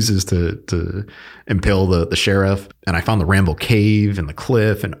Rambo uses to impale the sheriff. And I found the Rambo cave and the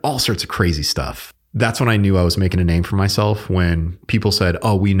cliff and all sorts of crazy stuff. That's when I knew I was making a name for myself, when people said,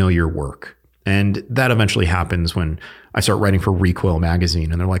 oh, we know your work. And that eventually happens when I start writing for Recoil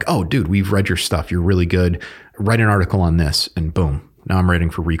magazine and they're like, oh, dude, we've read your stuff. You're really good. Write an article on this. And boom, now I'm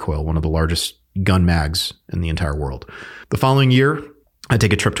writing for Recoil, one of the largest gun mags in the entire world. The following year, I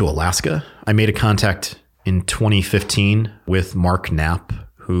take a trip to Alaska. I made a contact in 2015 with Mark Knapp,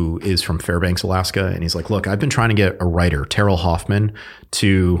 who is from Fairbanks, Alaska. And he's like, look, I've been trying to get a writer, Terrell Hoffman,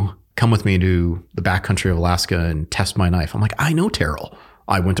 to come with me to the backcountry of Alaska and test my knife. I'm like, I know Terrell.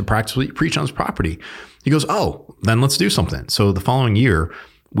 I went to practically preach on his property. He goes, oh, then let's do something. So the following year,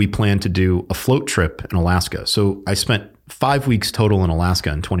 we planned to do a float trip in Alaska. So I spent 5 weeks total in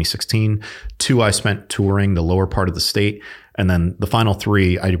Alaska in 2016. 2 I spent touring the lower part of the state. And then the final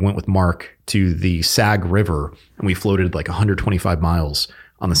 3, I went with Mark to the Sag River, and we floated like 125 miles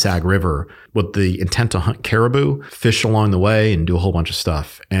on the Sag River with the intent to hunt caribou, fish along the way, and do a whole bunch of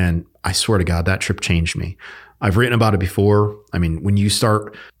stuff. And I swear to God, that trip changed me. I've written about it before. I mean, when you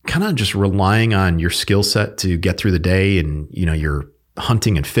start kind of just relying on your skill set to get through the day and, you're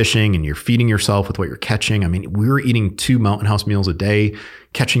hunting and fishing and you're feeding yourself with what you're catching. I mean, we were eating 2 Mountain House meals a day,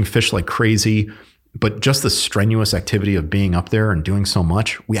 catching fish like crazy. But just the strenuous activity of being up there and doing so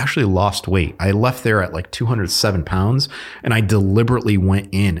much, we actually lost weight. I left there at like 207 pounds and I deliberately went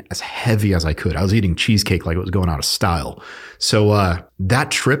in as heavy as I could. I was eating cheesecake like it was going out of style. So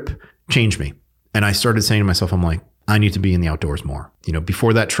that trip changed me. And I started saying to myself, I'm like, I need to be in the outdoors more.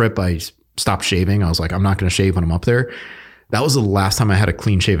 Before that trip, I stopped shaving. I was like, I'm not going to shave when I'm up there. That was the last time I had a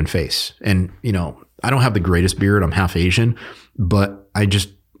clean shaven face. And, I don't have the greatest beard. I'm half Asian, but I just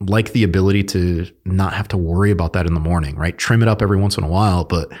like the ability to not have to worry about that in the morning, right? Trim it up every once in a while,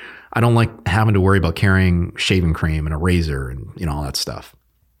 but I don't like having to worry about carrying shaving cream and a razor and, all that stuff.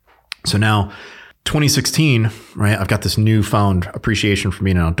 So now 2016, right? I've got this newfound appreciation for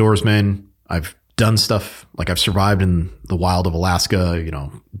being an outdoorsman. I've done stuff like I've survived in the wild of Alaska,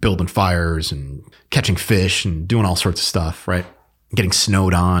 building fires and catching fish and doing all sorts of stuff, right? Getting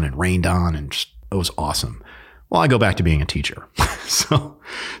snowed on and rained on, and just, it was awesome. Well, I go back to being a teacher. So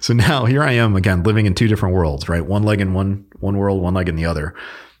now here I am again, living in 2 different worlds, right? One leg in one world, one leg in the other.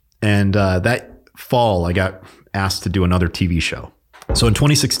 And that fall, I got asked to do another TV show. So in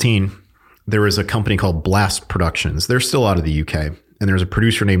 2016, there was a company called Blast Productions. They're still out of the UK. And there was a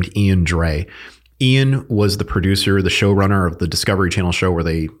producer named Ian Dre. Ian was the producer, the showrunner of the Discovery Channel show where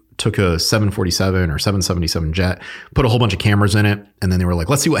they took a 747 or 777 jet, put a whole bunch of cameras in it. And then they were like,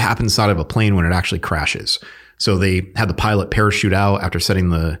 let's see what happens inside of a plane when it actually crashes. So they had the pilot parachute out after setting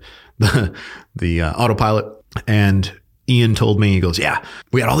the autopilot. And Ian told me, he goes, yeah,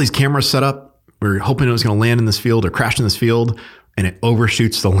 we had all these cameras set up. We were hoping it was going to land in this field or crash in this field. And it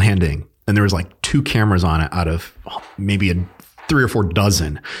overshoots the landing. And there was like 2 cameras on it out of maybe 3 or 4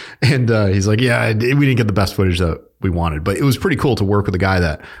 dozen. And he's like, yeah, we didn't get the best footage that we wanted. But it was pretty cool to work with a guy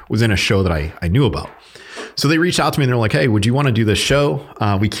that was in a show that I knew about. So they reached out to me and they're like, hey, would you want to do this show?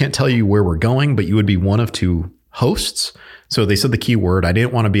 We can't tell you where we're going, but you would be one of two hosts. So they said the key word. I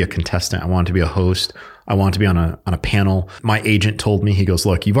didn't want to be a contestant. I wanted to be a host. I wanted to be on a panel. My agent told me, he goes,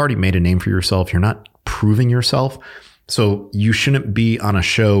 look, you've already made a name for yourself. You're not proving yourself. So you shouldn't be on a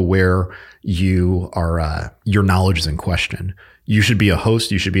show where you are, your knowledge is in question. You should be a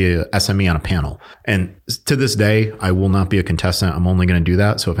host. You should be a SME on a panel. And to this day, I will not be a contestant. I'm only going to do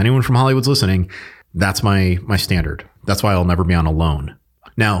that. So if anyone from Hollywood's listening, that's my standard. That's why I'll never be on Alone.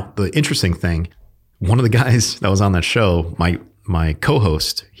 Now, the interesting thing, one of the guys that was on that show, my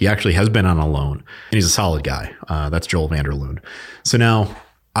co-host, he actually has been on Alone, and he's a solid guy. That's Joel Vanderloon. So now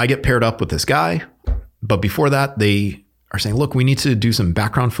I get paired up with this guy, but before that, they are saying, look, we need to do some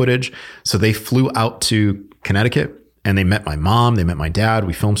background footage. So they flew out to Connecticut and they met my mom, they met my dad.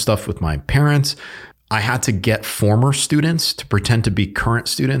 We filmed stuff with my parents. I had to get former students to pretend to be current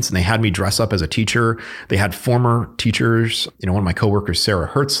students, and they had me dress up as a teacher. They had former teachers, one of my coworkers, Sarah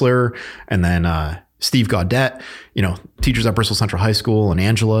Hertzler, and then Steve Gaudette, teachers at Bristol Central High School, and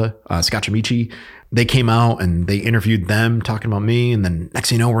Angela Scacciamici. They came out and they interviewed them talking about me. And then next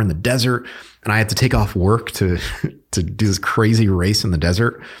thing you know, we're in the desert and I had to take off work to do this crazy race in the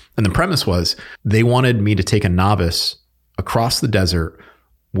desert. And the premise was they wanted me to take a novice across the desert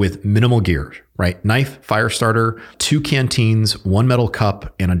with minimal gear, right? Knife, fire starter, 2 canteens, 1 metal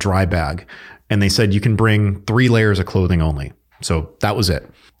cup, and a dry bag. And they said, you can bring 3 layers of clothing only. So that was it.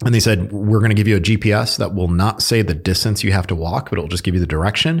 And they said, we're going to give you a GPS that will not say the distance you have to walk, but it'll just give you the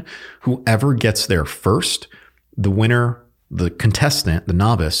direction. Whoever gets there first, the winner, the contestant, the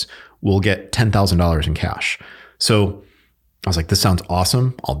novice, will get $10,000 in cash. So I was like, this sounds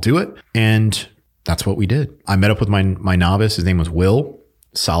awesome. I'll do it. And that's what we did. I met up with my novice. His name was Will,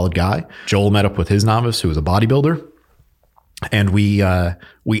 solid guy. Joel met up with his novice, who was a bodybuilder. And we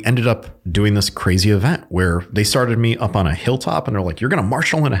ended up doing this crazy event where they started me up on a hilltop and they're like, you're going to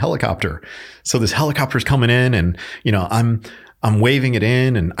marshal in a helicopter. So this helicopter's coming in and, I'm waving it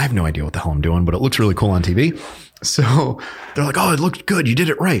in and I have no idea what the hell I'm doing, but it looks really cool on TV. So they're like, oh, it looked good. You did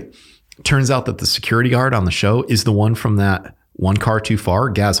it right. Turns out that the security guard on the show is the one from that One Car Too Far,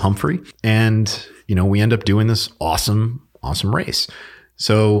 Gaz Humphrey. And, we end up doing this awesome race.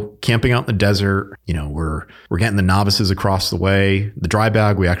 So camping out in the desert, we're getting the novices across the way. The dry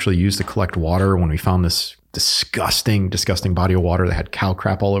bag we actually used to collect water when we found this disgusting body of water that had cow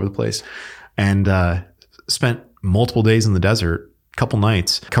crap all over the place, and spent multiple days in the desert, a couple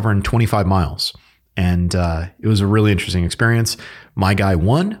nights, covering 25 miles. And it was a really interesting experience. My guy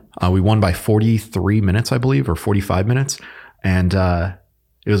won. We won by 43 minutes, I believe, or 45 minutes. And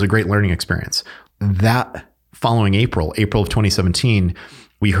it was a great learning experience. That following April of 2017,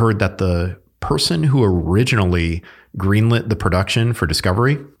 we heard that the person who originally greenlit the production for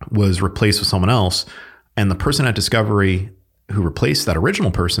Discovery was replaced with someone else. And the person at Discovery who replaced that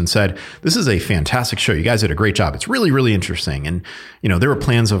original person said, this is a fantastic show. You guys did a great job. It's really, really interesting. And, there were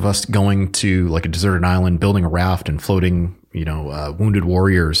plans of us going to like a deserted island, building a raft and floating, wounded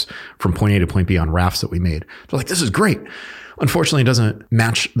warriors from point A to point B on rafts that we made. So like, this is great. Unfortunately, it doesn't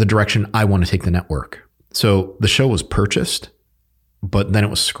match the direction I want to take the network. So the show was purchased, but then it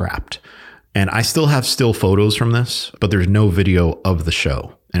was scrapped. And I still have still photos from this, but there's no video of the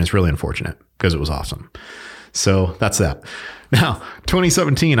show. And it's really unfortunate because it was awesome. So that's that. Now,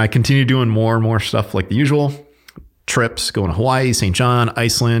 2017, I continue doing more and more stuff like the usual. Trips, going to Hawaii, St. John,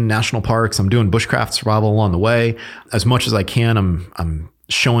 Iceland, national parks. I'm doing bushcraft survival along the way. As much as I can, I'm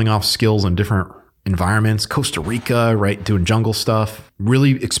showing off skills in different environments, Costa Rica, right? Doing jungle stuff,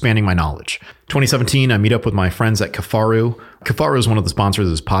 really expanding my knowledge. 2017, I meet up with my friends at Kifaru. Kifaru is one of the sponsors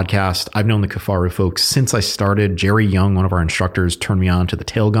of this podcast. I've known the Kifaru folks since I started. Jerry Young, one of our instructors, turned me on to the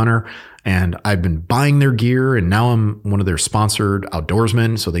Tail Gunner, and I've been buying their gear, and now I'm one of their sponsored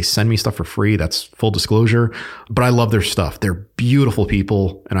outdoorsmen. So they send me stuff for free. That's full disclosure, but I love their stuff. They're beautiful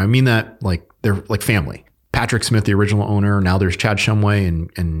people. And I mean that like they're like family. Patrick Smith, the original owner. Now there's Chad Shumway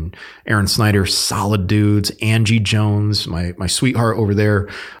and Aaron Snyder, solid dudes. Angie Jones, my sweetheart over there.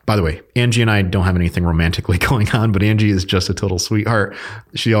 By the way, Angie and I don't have anything romantically going on, but Angie is just a total sweetheart.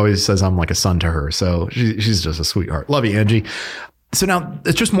 She always says I'm like a son to her. So she's just a sweetheart. Love you, Angie. So now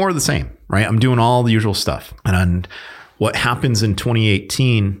it's just more of the same, right? I'm doing all the usual stuff. And what happens in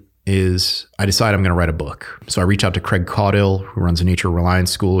 2018 is I decide I'm going to write a book. So I reach out to Craig Caudill, who runs a Nature Reliance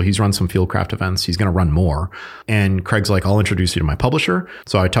School. He's run some Fieldcraft events. He's going to run more. And Craig's like, I'll introduce you to my publisher.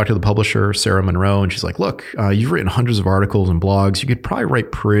 So I talked to the publisher, Sarah Monroe, and she's like, look, you've written hundreds of articles and blogs. You could probably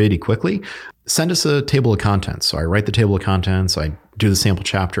write pretty quickly. Send us a table of contents. So I write the table of contents. I do the sample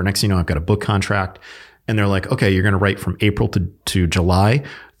chapter. Next thing you know, I've got a book contract. And they're like, okay, you're going to write from April to July,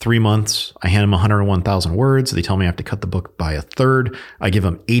 3 months. I hand them 101,000 words. They tell me I have to cut the book by a third. I give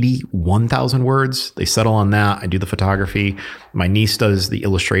them 81,000 words. They settle on that. I do the photography. My niece does the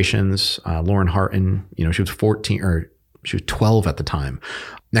illustrations. Lauren Harton, she was 14 or she was 12 at the time.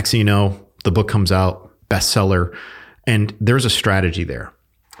 Next thing you know, the book comes out, bestseller, and there's a strategy there.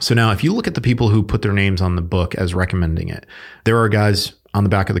 So now if you look at the people who put their names on the book as recommending it, there are guys on the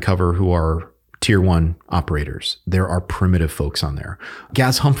back of the cover who are tier 1 operators. There are primitive folks on there.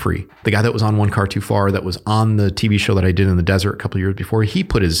 Gaz Humphrey, the guy that was on One Car Too Far, that was on the TV show that I did in the desert a couple of years before, he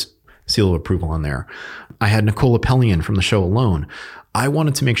put his seal of approval on there. I had Nicole Appelian from the show Alone. I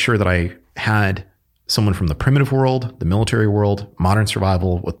wanted to make sure that I had someone from the primitive world, the military world, modern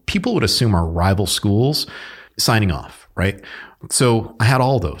survival, what people would assume are rival schools, signing off, right? So I had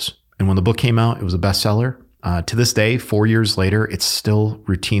all those. And when the book came out, it was a bestseller. To this day, 4 years later, it's still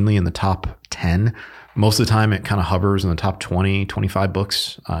routinely in the top 10. Most of the time, it kind of hovers in the top 20, 25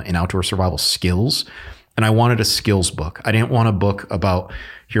 books in outdoor survival skills. And I wanted a skills book. I didn't want a book about,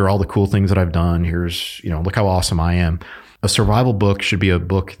 here are all the cool things that I've done. Here's, look how awesome I am. A survival book should be a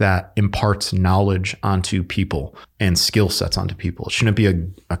book that imparts knowledge onto people and skill sets onto people. It shouldn't be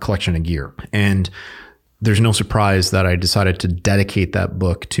a collection of gear. And there's no surprise that I decided to dedicate that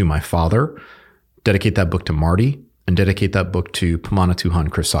book to my father, dedicate that book to Marty, and dedicate that book to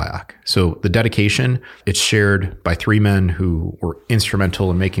Pamanatuhan Chris Sayak. So the dedication, it's shared by 3 men who were instrumental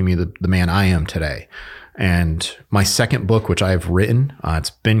in making me the man I am today. And my second book, which I've written, it's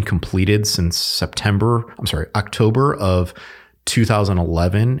been completed since October of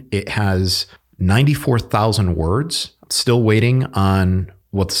 2011. It has 94,000 words, still waiting on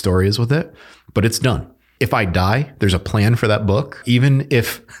what the story is with it, but it's done. If I die, there's a plan for that book. Even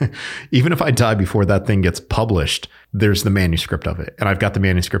if I die before that thing gets published, there's the manuscript of it. And I've got the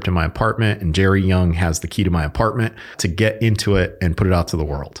manuscript in my apartment, and Jerry Young has the key to my apartment to get into it and put it out to the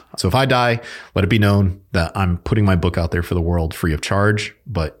world. So if I die, let it be known that I'm putting my book out there for the world free of charge.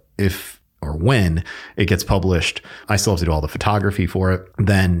 But if or when it gets published, I still have to do all the photography for it,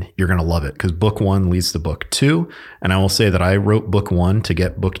 then you're going to love it, because book 1 leads to book 2. And I will say that I wrote book 1 to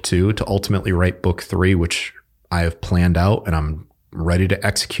get book 2 to ultimately write book 3, which I have planned out and I'm ready to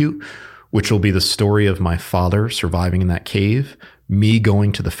execute, which will be the story of my father surviving in that cave, me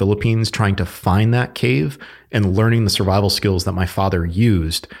going to the Philippines, trying to find that cave and learning the survival skills that my father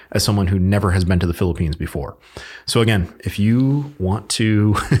used as someone who never has been to the Philippines before. So again, if you want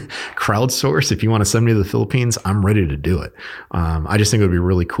to crowdsource, if you want to send me to the Philippines, I'm ready to do it. I just think it would be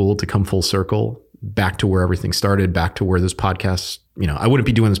really cool to come full circle back to where everything started, back to where this podcast, I wouldn't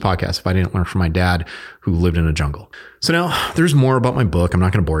be doing this podcast if I didn't learn from my dad who lived in a jungle. So now there's more about my book. I'm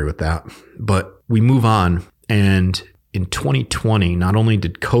not going to bore you with that, but we move on. And in 2020, not only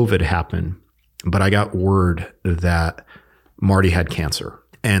did COVID happen, but I got word that Marty had cancer.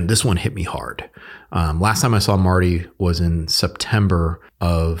 And this one hit me hard. Last time I saw Marty was in September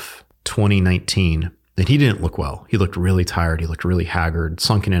of 2019. And he didn't look well. He looked really tired. He looked really haggard,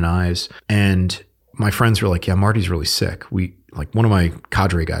 sunken in eyes. And my friends were like, yeah, Marty's really sick. One of my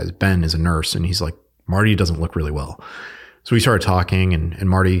cadre guys, Ben, is a nurse. And he's like, Marty doesn't look really well. So we started talking, and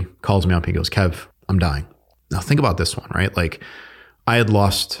Marty calls me up. He goes, Kev, I'm dying. Now think about this one, right? Like, I had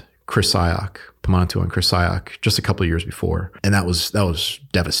lost Chris Sayak, Pamanatuhan Chris Sayak, just a couple of years before. And that was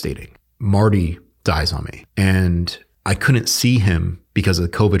devastating. Marty dies on me. And I couldn't see him because of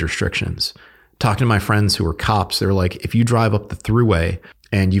the COVID restrictions. Talking to my friends who were cops, they're like, if you drive up the thruway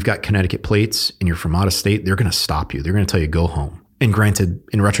and you've got Connecticut plates and you're from out of state, they're going to stop you. They're going to tell you, go home. And granted,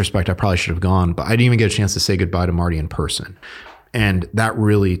 in retrospect, I probably should have gone, but I didn't even get a chance to say goodbye to Marty in person. And that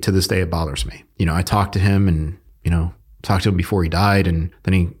really, to this day, it bothers me. I talked to him and, talked to him before he died. And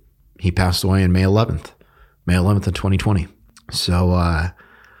then he passed away on May 11th of 2020. So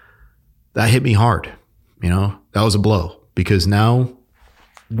that hit me hard. That was a blow, because now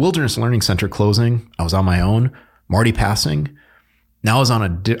Wilderness Learning Center closing, I was on my own. Marty passing, now I was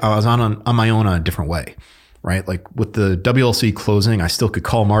on my own on a different way, right? Like with the WLC closing, I still could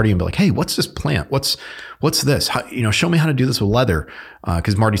call Marty and be like, hey, what's this plant? What's this? How, show me how to do this with leather.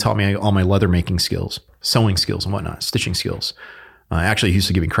 Cause Marty taught me all my leather making skills, sewing skills and whatnot, stitching skills. Actually, he used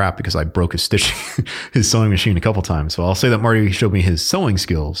to give me crap because I broke his sewing machine a couple times. So I'll say that Marty showed me his sewing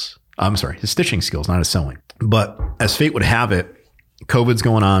skills. His stitching skills, not his sewing. But as fate would have it, COVID's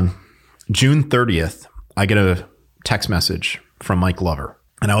going on. June 30th, I get a text message from Mike Glover.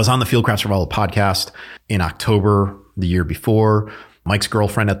 And I was on the Fieldcraft Survival podcast in October the year before. Mike's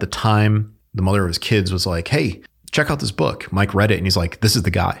girlfriend at the time, the mother of his kids, was like, hey, check out this book. Mike read it and he's like, this is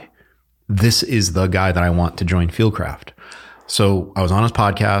the guy. This is the guy that I want to join Fieldcraft. So I was on his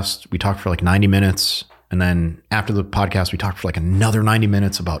podcast. We talked for like 90 minutes. And then after the podcast, we talked for like another 90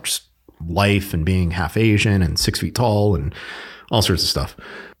 minutes about just life and being half Asian and 6 feet tall and all sorts of stuff.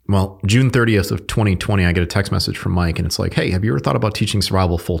 Well, June 30th of 2020, I get a text message from Mike and it's like, hey, have you ever thought about teaching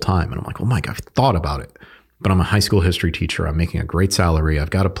survival full time? And I'm like, well, Mike, I've thought about it, but I'm a high school history teacher. I'm making a great salary. I've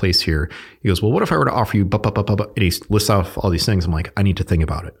got a place here. He goes, well, what if I were to offer you, and he lists off all these things. I'm like, I need to think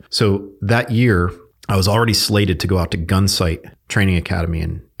about it. So that year I was already slated to go out to Gunsight Training Academy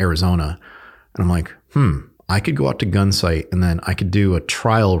in Arizona. And I'm like, I could go out to Gunsight and then I could do a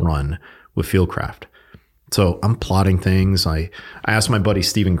trial run with Fieldcraft. So I'm plotting things. I asked my buddy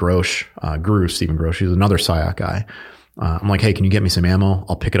Stephen Grosh, Guru Stephen Grosh, he's another SIOC guy. I'm like, hey, can you get me some ammo?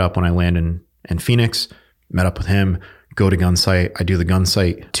 I'll pick it up when I land in Phoenix. Met up with him, go to Gunsight. I do the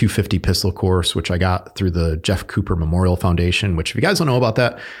Gunsight 250 pistol course, which I got through the Jeff Cooper Memorial Foundation, which if you guys don't know about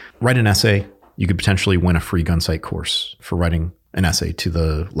that, write an essay. You could potentially win a free Gunsight course for writing an essay to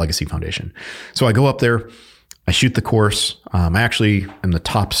the Legacy Foundation. So I go up there. I shoot the course. I actually am the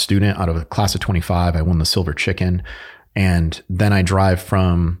top student out of a class of 25. I won the Silver Chicken. And then I drive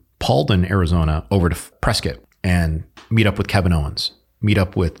from Paulden, Arizona over to Prescott and meet up with Kevin Owens, meet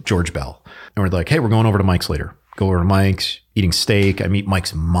up with George Bell. And we're like, hey, we're going over to Mike's later. Go over to Mike's, eating steak. I meet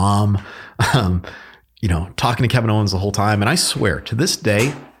Mike's mom, talking to Kevin Owens the whole time. And I swear to this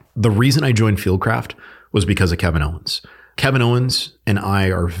day, the reason I joined Fieldcraft was because of Kevin Owens. Kevin Owens and I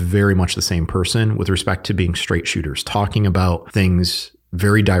are very much the same person with respect to being straight shooters, talking about things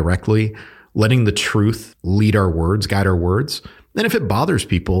very directly, letting the truth lead our words, guide our words. And if it bothers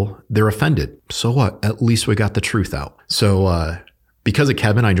people, they're offended. So what? At least we got the truth out. So because of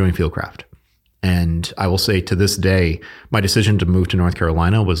Kevin, I joined Fieldcraft. And I will say to this day, my decision to move to North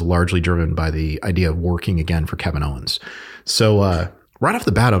Carolina was largely driven by the idea of working again for Kevin Owens. So right off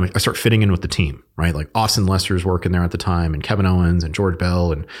the bat, I start fitting in with the team, right? Like Austin Lester's working there at the time and Kevin Owens and George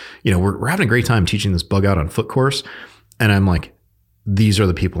Bell. And, we're having a great time teaching this bug out on foot course. And I'm like, these are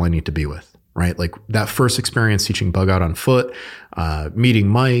the people I need to be with, right? Like that first experience teaching bug out on foot, meeting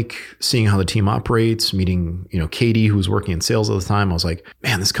Mike, seeing how the team operates, meeting, Katie, who was working in sales at the time. I was like,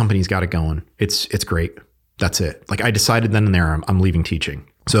 man, this company's got it going. It's great. That's it. Like I decided then and there, I'm leaving teaching.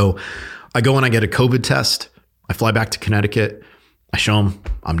 So I go and I get a COVID test. I fly back to Connecticut. I show them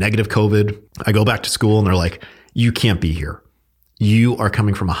I'm negative COVID. I go back to school and they're like, you can't be here. You are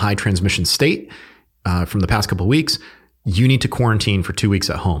coming from a high transmission state from the past couple of weeks. You need to quarantine for 2 weeks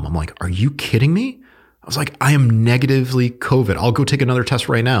at home. I'm like, are you kidding me? I was like, I am negatively COVID. I'll go take another test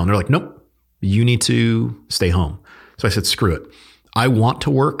right now. And they're like, nope, you need to stay home. So I said, screw it. I want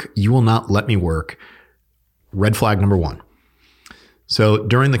to work. You will not let me work. Red flag number one. So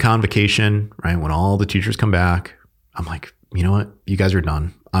during the convocation, right, when all the teachers come back, I'm like, you know what? You guys are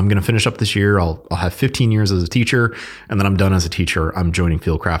done. I'm going to finish up this year. I'll have 15 years as a teacher and then I'm done as a teacher. I'm joining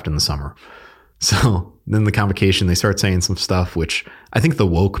Fieldcraft in the summer. So then the convocation, they start saying some stuff, which I think the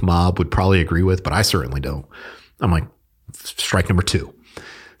woke mob would probably agree with, but I certainly don't. I'm like, strike number two.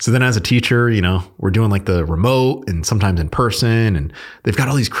 So then as a teacher, we're doing like the remote and sometimes in person, and they've got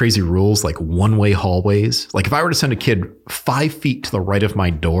all these crazy rules like one-way hallways. Like if I were to send a kid 5 feet to the right of my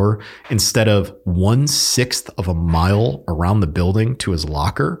door instead of 1/6 of a mile around the building to his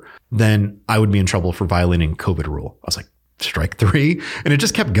locker, then I would be in trouble for violating COVID rule. I was like, strike three. And it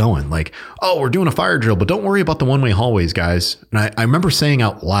just kept going like, oh, we're doing a fire drill, but don't worry about the one-way hallways, guys. And I remember saying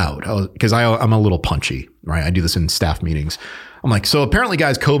out loud, because I'm a little punchy, right? I do this in staff meetings. I'm like, so apparently,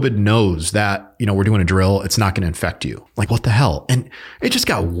 guys, COVID knows that, we're doing a drill. It's not going to infect you. Like, what the hell? And it just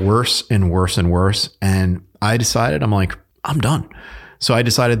got worse and worse and worse. And I decided, I'm like, I'm done. So I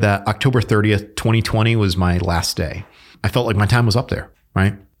decided that October 30th, 2020 was my last day. I felt like my time was up there,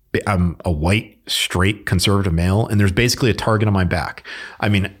 right? I'm a white, straight, conservative male, and there's basically a target on my back. I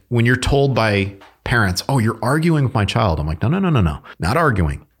mean, when you're told by parents, oh, you're arguing with my child. I'm like, no, not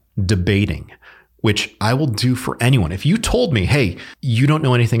arguing, debating, which I will do for anyone. If you told me, hey, you don't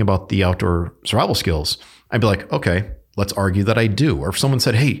know anything about the outdoor survival skills, I'd be like, okay, let's argue that I do. Or if someone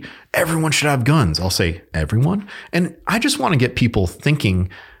said, hey, everyone should have guns, I'll say, everyone? And I just want to get people thinking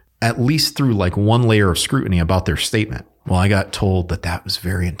at least through like one layer of scrutiny about their statement. Well, I got told that was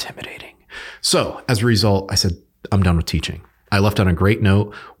very intimidating. So as a result, I said, I'm done with teaching. I left on a great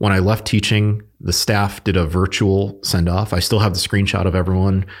note. When I left teaching, the staff did a virtual send off. I still have the screenshot of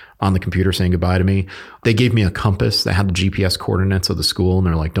everyone on the computer saying goodbye to me. They gave me a compass that had the GPS coordinates of the school. And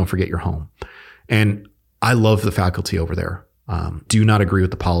they're like, don't forget your home. And I love the faculty over there. Do not agree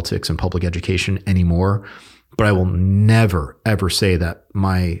with the politics and public education anymore. But I will never, ever say that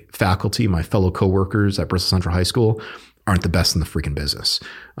my faculty, my fellow coworkers at Bristol Central High School aren't the best in the freaking business.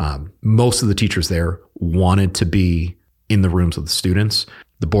 Most of the teachers there wanted to be in the rooms with the students.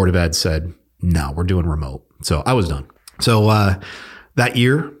 The Board of Ed said, no, we're doing remote. So I was done. So that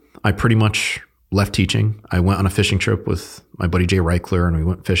year, I pretty much left teaching. I went on a fishing trip with my buddy Jay Reichler, and we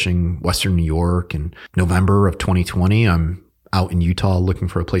went fishing Western New York. In November of 2020, I'm out in Utah looking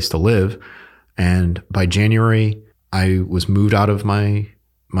for a place to live. And by January, I was moved out of my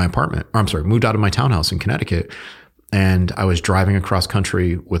apartment. Moved out of my townhouse in Connecticut. And I was driving across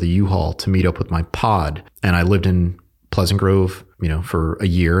country with a U-Haul to meet up with my pod. And I lived in Pleasant Grove, for a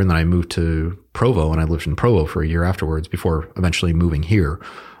year. And then I moved to Provo, and I lived in Provo for a year afterwards before eventually moving here.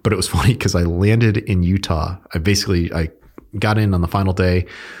 But it was funny because I landed in Utah. I got in on the final day,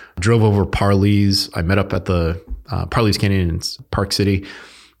 drove over Parley's. I met up at the Parley's Canyon in Park City.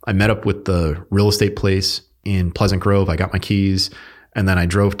 I met up with the real estate place in Pleasant Grove. I got my keys, and then I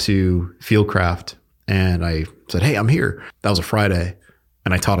drove to Fieldcraft, and I said, hey, I'm here. That was a Friday.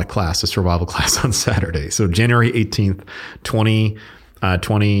 And I taught a survival class on Saturday. So January 18th,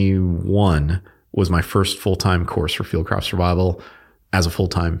 2021 was my first full-time course for Fieldcraft Survival as a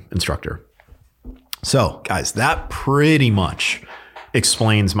full-time instructor. So guys, that pretty much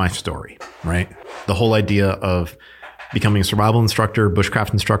explains my story, right? The whole idea of becoming a survival instructor,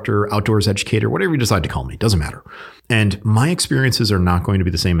 bushcraft instructor, outdoors educator, whatever you decide to call me, doesn't matter. And my experiences are not going to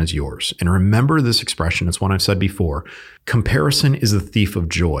be the same as yours. And remember this expression, it's one I've said before, comparison is the thief of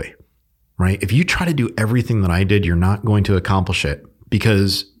joy, right? If you try to do everything that I did, you're not going to accomplish it,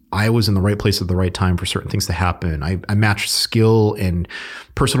 because I was in the right place at the right time for certain things to happen. I matched skill and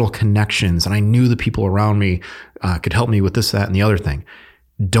personal connections, and I knew the people around me could help me with this, that, and the other thing.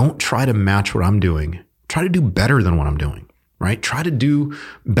 Don't try to match what I'm doing. Try to do better than what I'm doing, right? Try to do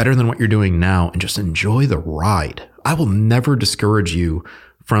better than what you're doing now and just enjoy the ride. I will never discourage you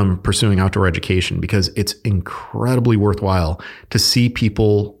from pursuing outdoor education, because it's incredibly worthwhile to see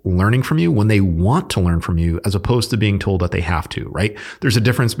people learning from you when they want to learn from you, as opposed to being told that they have to, right? There's a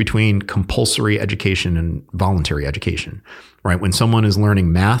difference between compulsory education and voluntary education, right? When someone is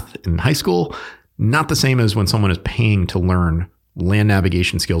learning math in high school, not the same as when someone is paying to learn land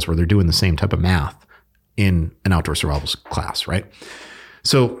navigation skills where they're doing the same type of math in an outdoor survival class, right?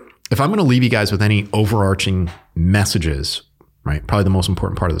 So if I'm going to leave you guys with any overarching messages, right? Probably the most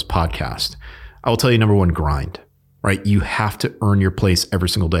important part of this podcast, I will tell you, number one, grind, right? You have to earn your place every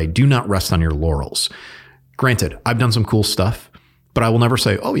single day. Do not rest on your laurels. Granted, I've done some cool stuff, but I will never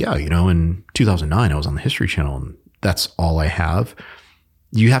say, oh yeah, in 2009, I was on the History Channel and that's all I have.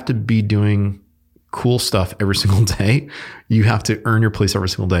 You have to be doing cool stuff every single day. You have to earn your place every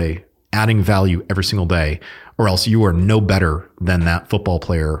single day, adding value every single day, or else you are no better than that football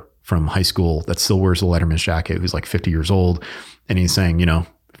player from high school that still wears a Letterman's jacket, who's like 50 years old. And he's saying,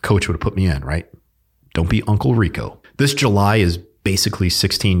 coach would have put me in, right? Don't be Uncle Rico. This July is basically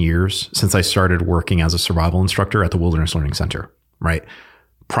 16 years since I started working as a survival instructor at the Wilderness Learning Center, right?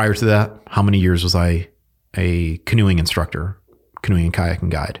 Prior to that, how many years was I a canoeing instructor, canoeing and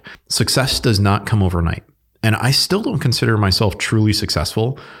kayaking guide? Success does not come overnight. And I still don't consider myself truly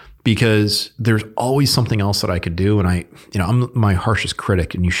successful, because there's always something else that I could do. And I'm my harshest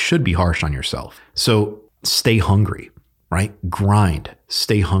critic, and you should be harsh on yourself. So stay hungry, right? Grind,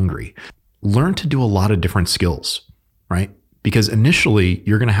 stay hungry. Learn to do a lot of different skills, right? Because initially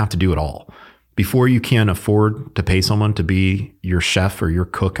you're going to have to do it all. Before you can afford to pay someone to be your chef or your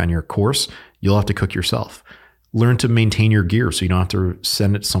cook on your course, you'll have to cook yourself. Learn to maintain your gear so you don't have to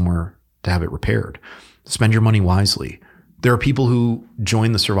send it somewhere to have it repaired. Spend your money wisely. There are people who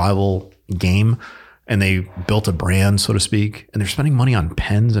join the survival game and they built a brand, so to speak, and they're spending money on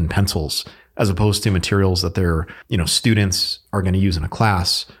pens and pencils as opposed to materials that their students are going to use in a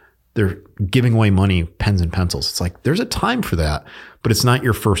class. They're giving away money, pens and pencils. It's like, there's a time for that, but it's not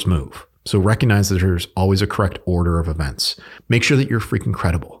your first move. So recognize that there's always a correct order of events. Make sure that you're freaking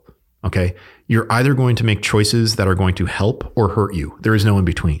credible. Okay. You're either going to make choices that are going to help or hurt you. There is no in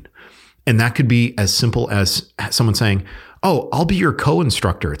between. And that could be as simple as someone saying, oh, I'll be your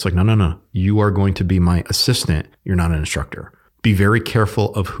co-instructor. It's like, no. You are going to be my assistant. You're not an instructor. Be very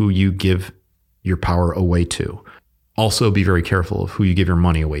careful of who you give your power away to. Also be very careful of who you give your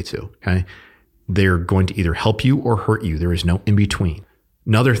money away to. Okay. They're going to either help you or hurt you. There is no in between.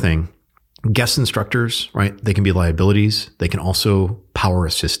 Another thing, guest instructors, right? They can be liabilities. They can also power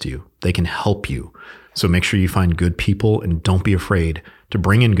assist you. They can help you. So make sure you find good people and don't be afraid to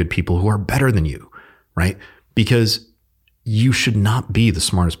bring in good people who are better than you, right? Because you should not be the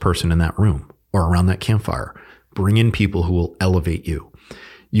smartest person in that room or around that campfire. Bring in people who will elevate you.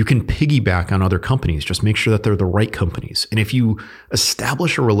 You can piggyback on other companies. Just make sure that they're the right companies. And if you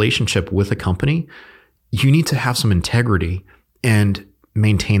establish a relationship with a company, you need to have some integrity and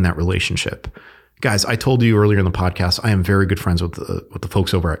maintain that relationship. Guys, I told you earlier in the podcast, I am very good friends with the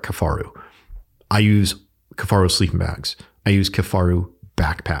folks over at Kifaru. I use Kifaru sleeping bags. I use Kifaru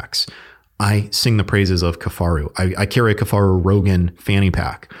backpacks. I sing the praises of Kifaru. I carry a Kifaru Rogan fanny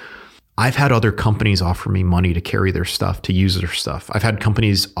pack. I've had other companies offer me money to carry their stuff, to use their stuff. I've had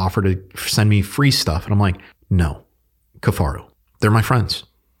companies offer to send me free stuff. And I'm like, no, Kifaru, they're my friends.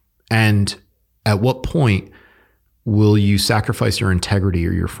 And at what point will you sacrifice your integrity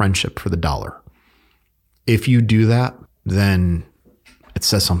or your friendship for the dollar? If you do that, then it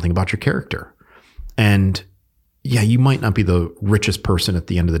says something about your character. And yeah, you might not be the richest person at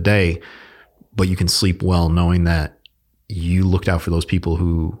the end of the day, but you can sleep well knowing that you looked out for those people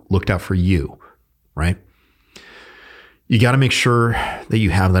who looked out for you, right? You got to make sure that you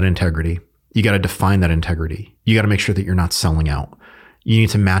have that integrity. You got to define that integrity. You got to make sure that you're not selling out. You need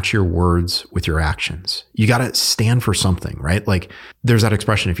to match your words with your actions. You got to stand for something, right? Like there's that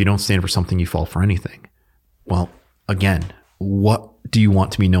expression, if you don't stand for something, you fall for anything. Well, again, what do you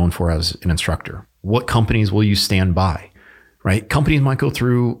want to be known for as an instructor? What companies will you stand by, right? Companies might go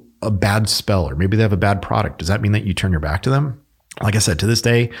through a bad spell, or maybe they have a bad product. Does that mean that you turn your back to them? Like I said, to this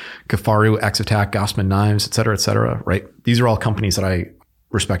day, Kifaru, X-Attack, Gossman Knives, et cetera, right? These are all companies that I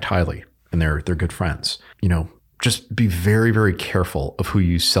respect highly, and they're good friends. You know, just be very, very careful of who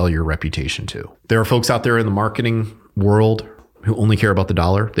you sell your reputation to. There are folks out there in the marketing world who only care about the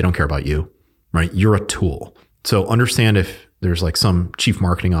dollar. They don't care about you, right? You're a tool. So understand if there's like some chief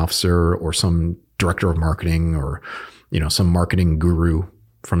marketing officer or some director of marketing or, you know, some marketing guru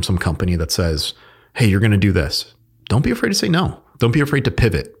from some company that says, hey, you're going to do this. Don't be afraid to say no. Don't be afraid to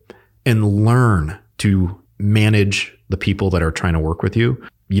pivot and learn to manage the people that are trying to work with you.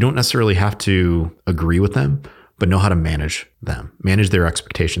 You don't necessarily have to agree with them, but know how to manage them, manage their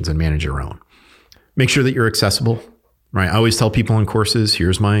expectations and manage your own. Make sure that you're accessible, right? I always tell people in courses,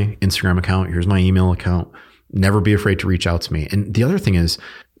 here's my Instagram account, here's my email account. Never be afraid to reach out to me. And the other thing is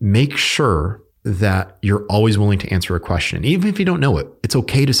make sure that you're always willing to answer a question. Even if you don't know it, it's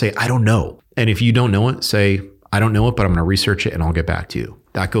okay to say, I don't know. And if you don't know it, say, I don't know it, but I'm going to research it and I'll get back to you.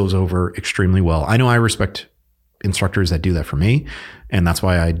 That goes over extremely well. I know I respect instructors that do that for me, and that's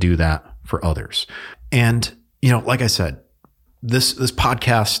why I do that for others. And, you know, like I said, this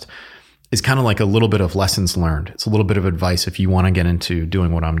podcast is kind of like a little bit of lessons learned. It's a little bit of advice if you want to get into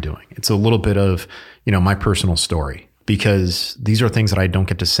doing what I'm doing. It's a little bit of, you know, my personal story, because these are things that I don't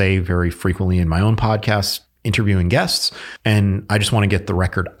get to say very frequently in my own podcast, interviewing guests. And I just want to get the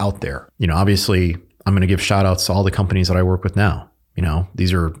record out there. You know, obviously I'm going to give shout outs to all the companies that I work with now. You know,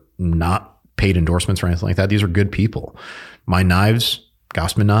 these are not paid endorsements or anything like that. These are good people. My knives,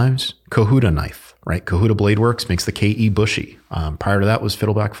 Gossman Knives, Cohuta Knife, right? Cohuta Blade Works makes the KE Bushy. Prior to that was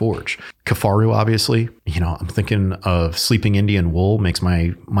Fiddleback Forge. Kifaru, obviously, you know, I'm thinking of Sleeping Indian Wool makes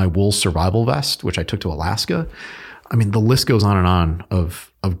my wool survival vest, which I took to Alaska. I mean, the list goes on and on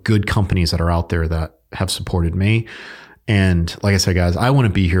of good companies that are out there that have supported me. And like I said, guys, I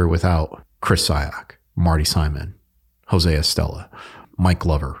wouldn't be here without Chris Syak, Marty Simon, Jose Estella, Mike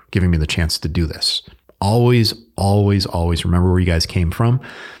Glover giving me the chance to do this. Always, always, always remember where you guys came from,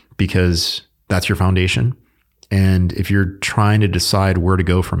 because that's your foundation. And if you're trying to decide where to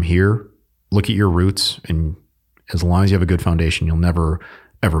go from here, look at your roots. And as long as you have a good foundation, you'll never,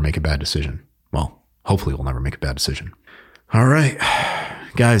 ever make a bad decision. Well, hopefully we'll never make a bad decision. All right,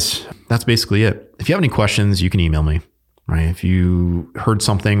 guys, that's basically it. If you have any questions, you can email me, right? If you heard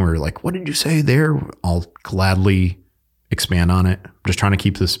something where you're like, what did you say there? I'll gladly expand on it. I'm just trying to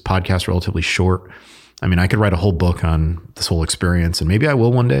keep this podcast relatively short. I mean, I could write a whole book on this whole experience, and maybe I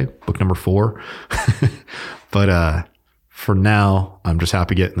will one day, book number 4. But for now, I'm just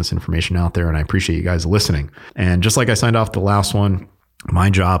happy getting this information out there, and I appreciate you guys listening. And just like I signed off the last one, my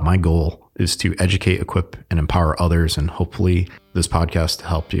job, my goal is to educate, equip, and empower others. And hopefully this podcast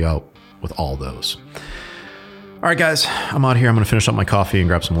helped you out with all those. All right, guys, I'm out here. I'm going to finish up my coffee and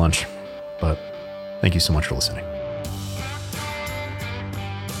grab some lunch. But thank you so much for listening.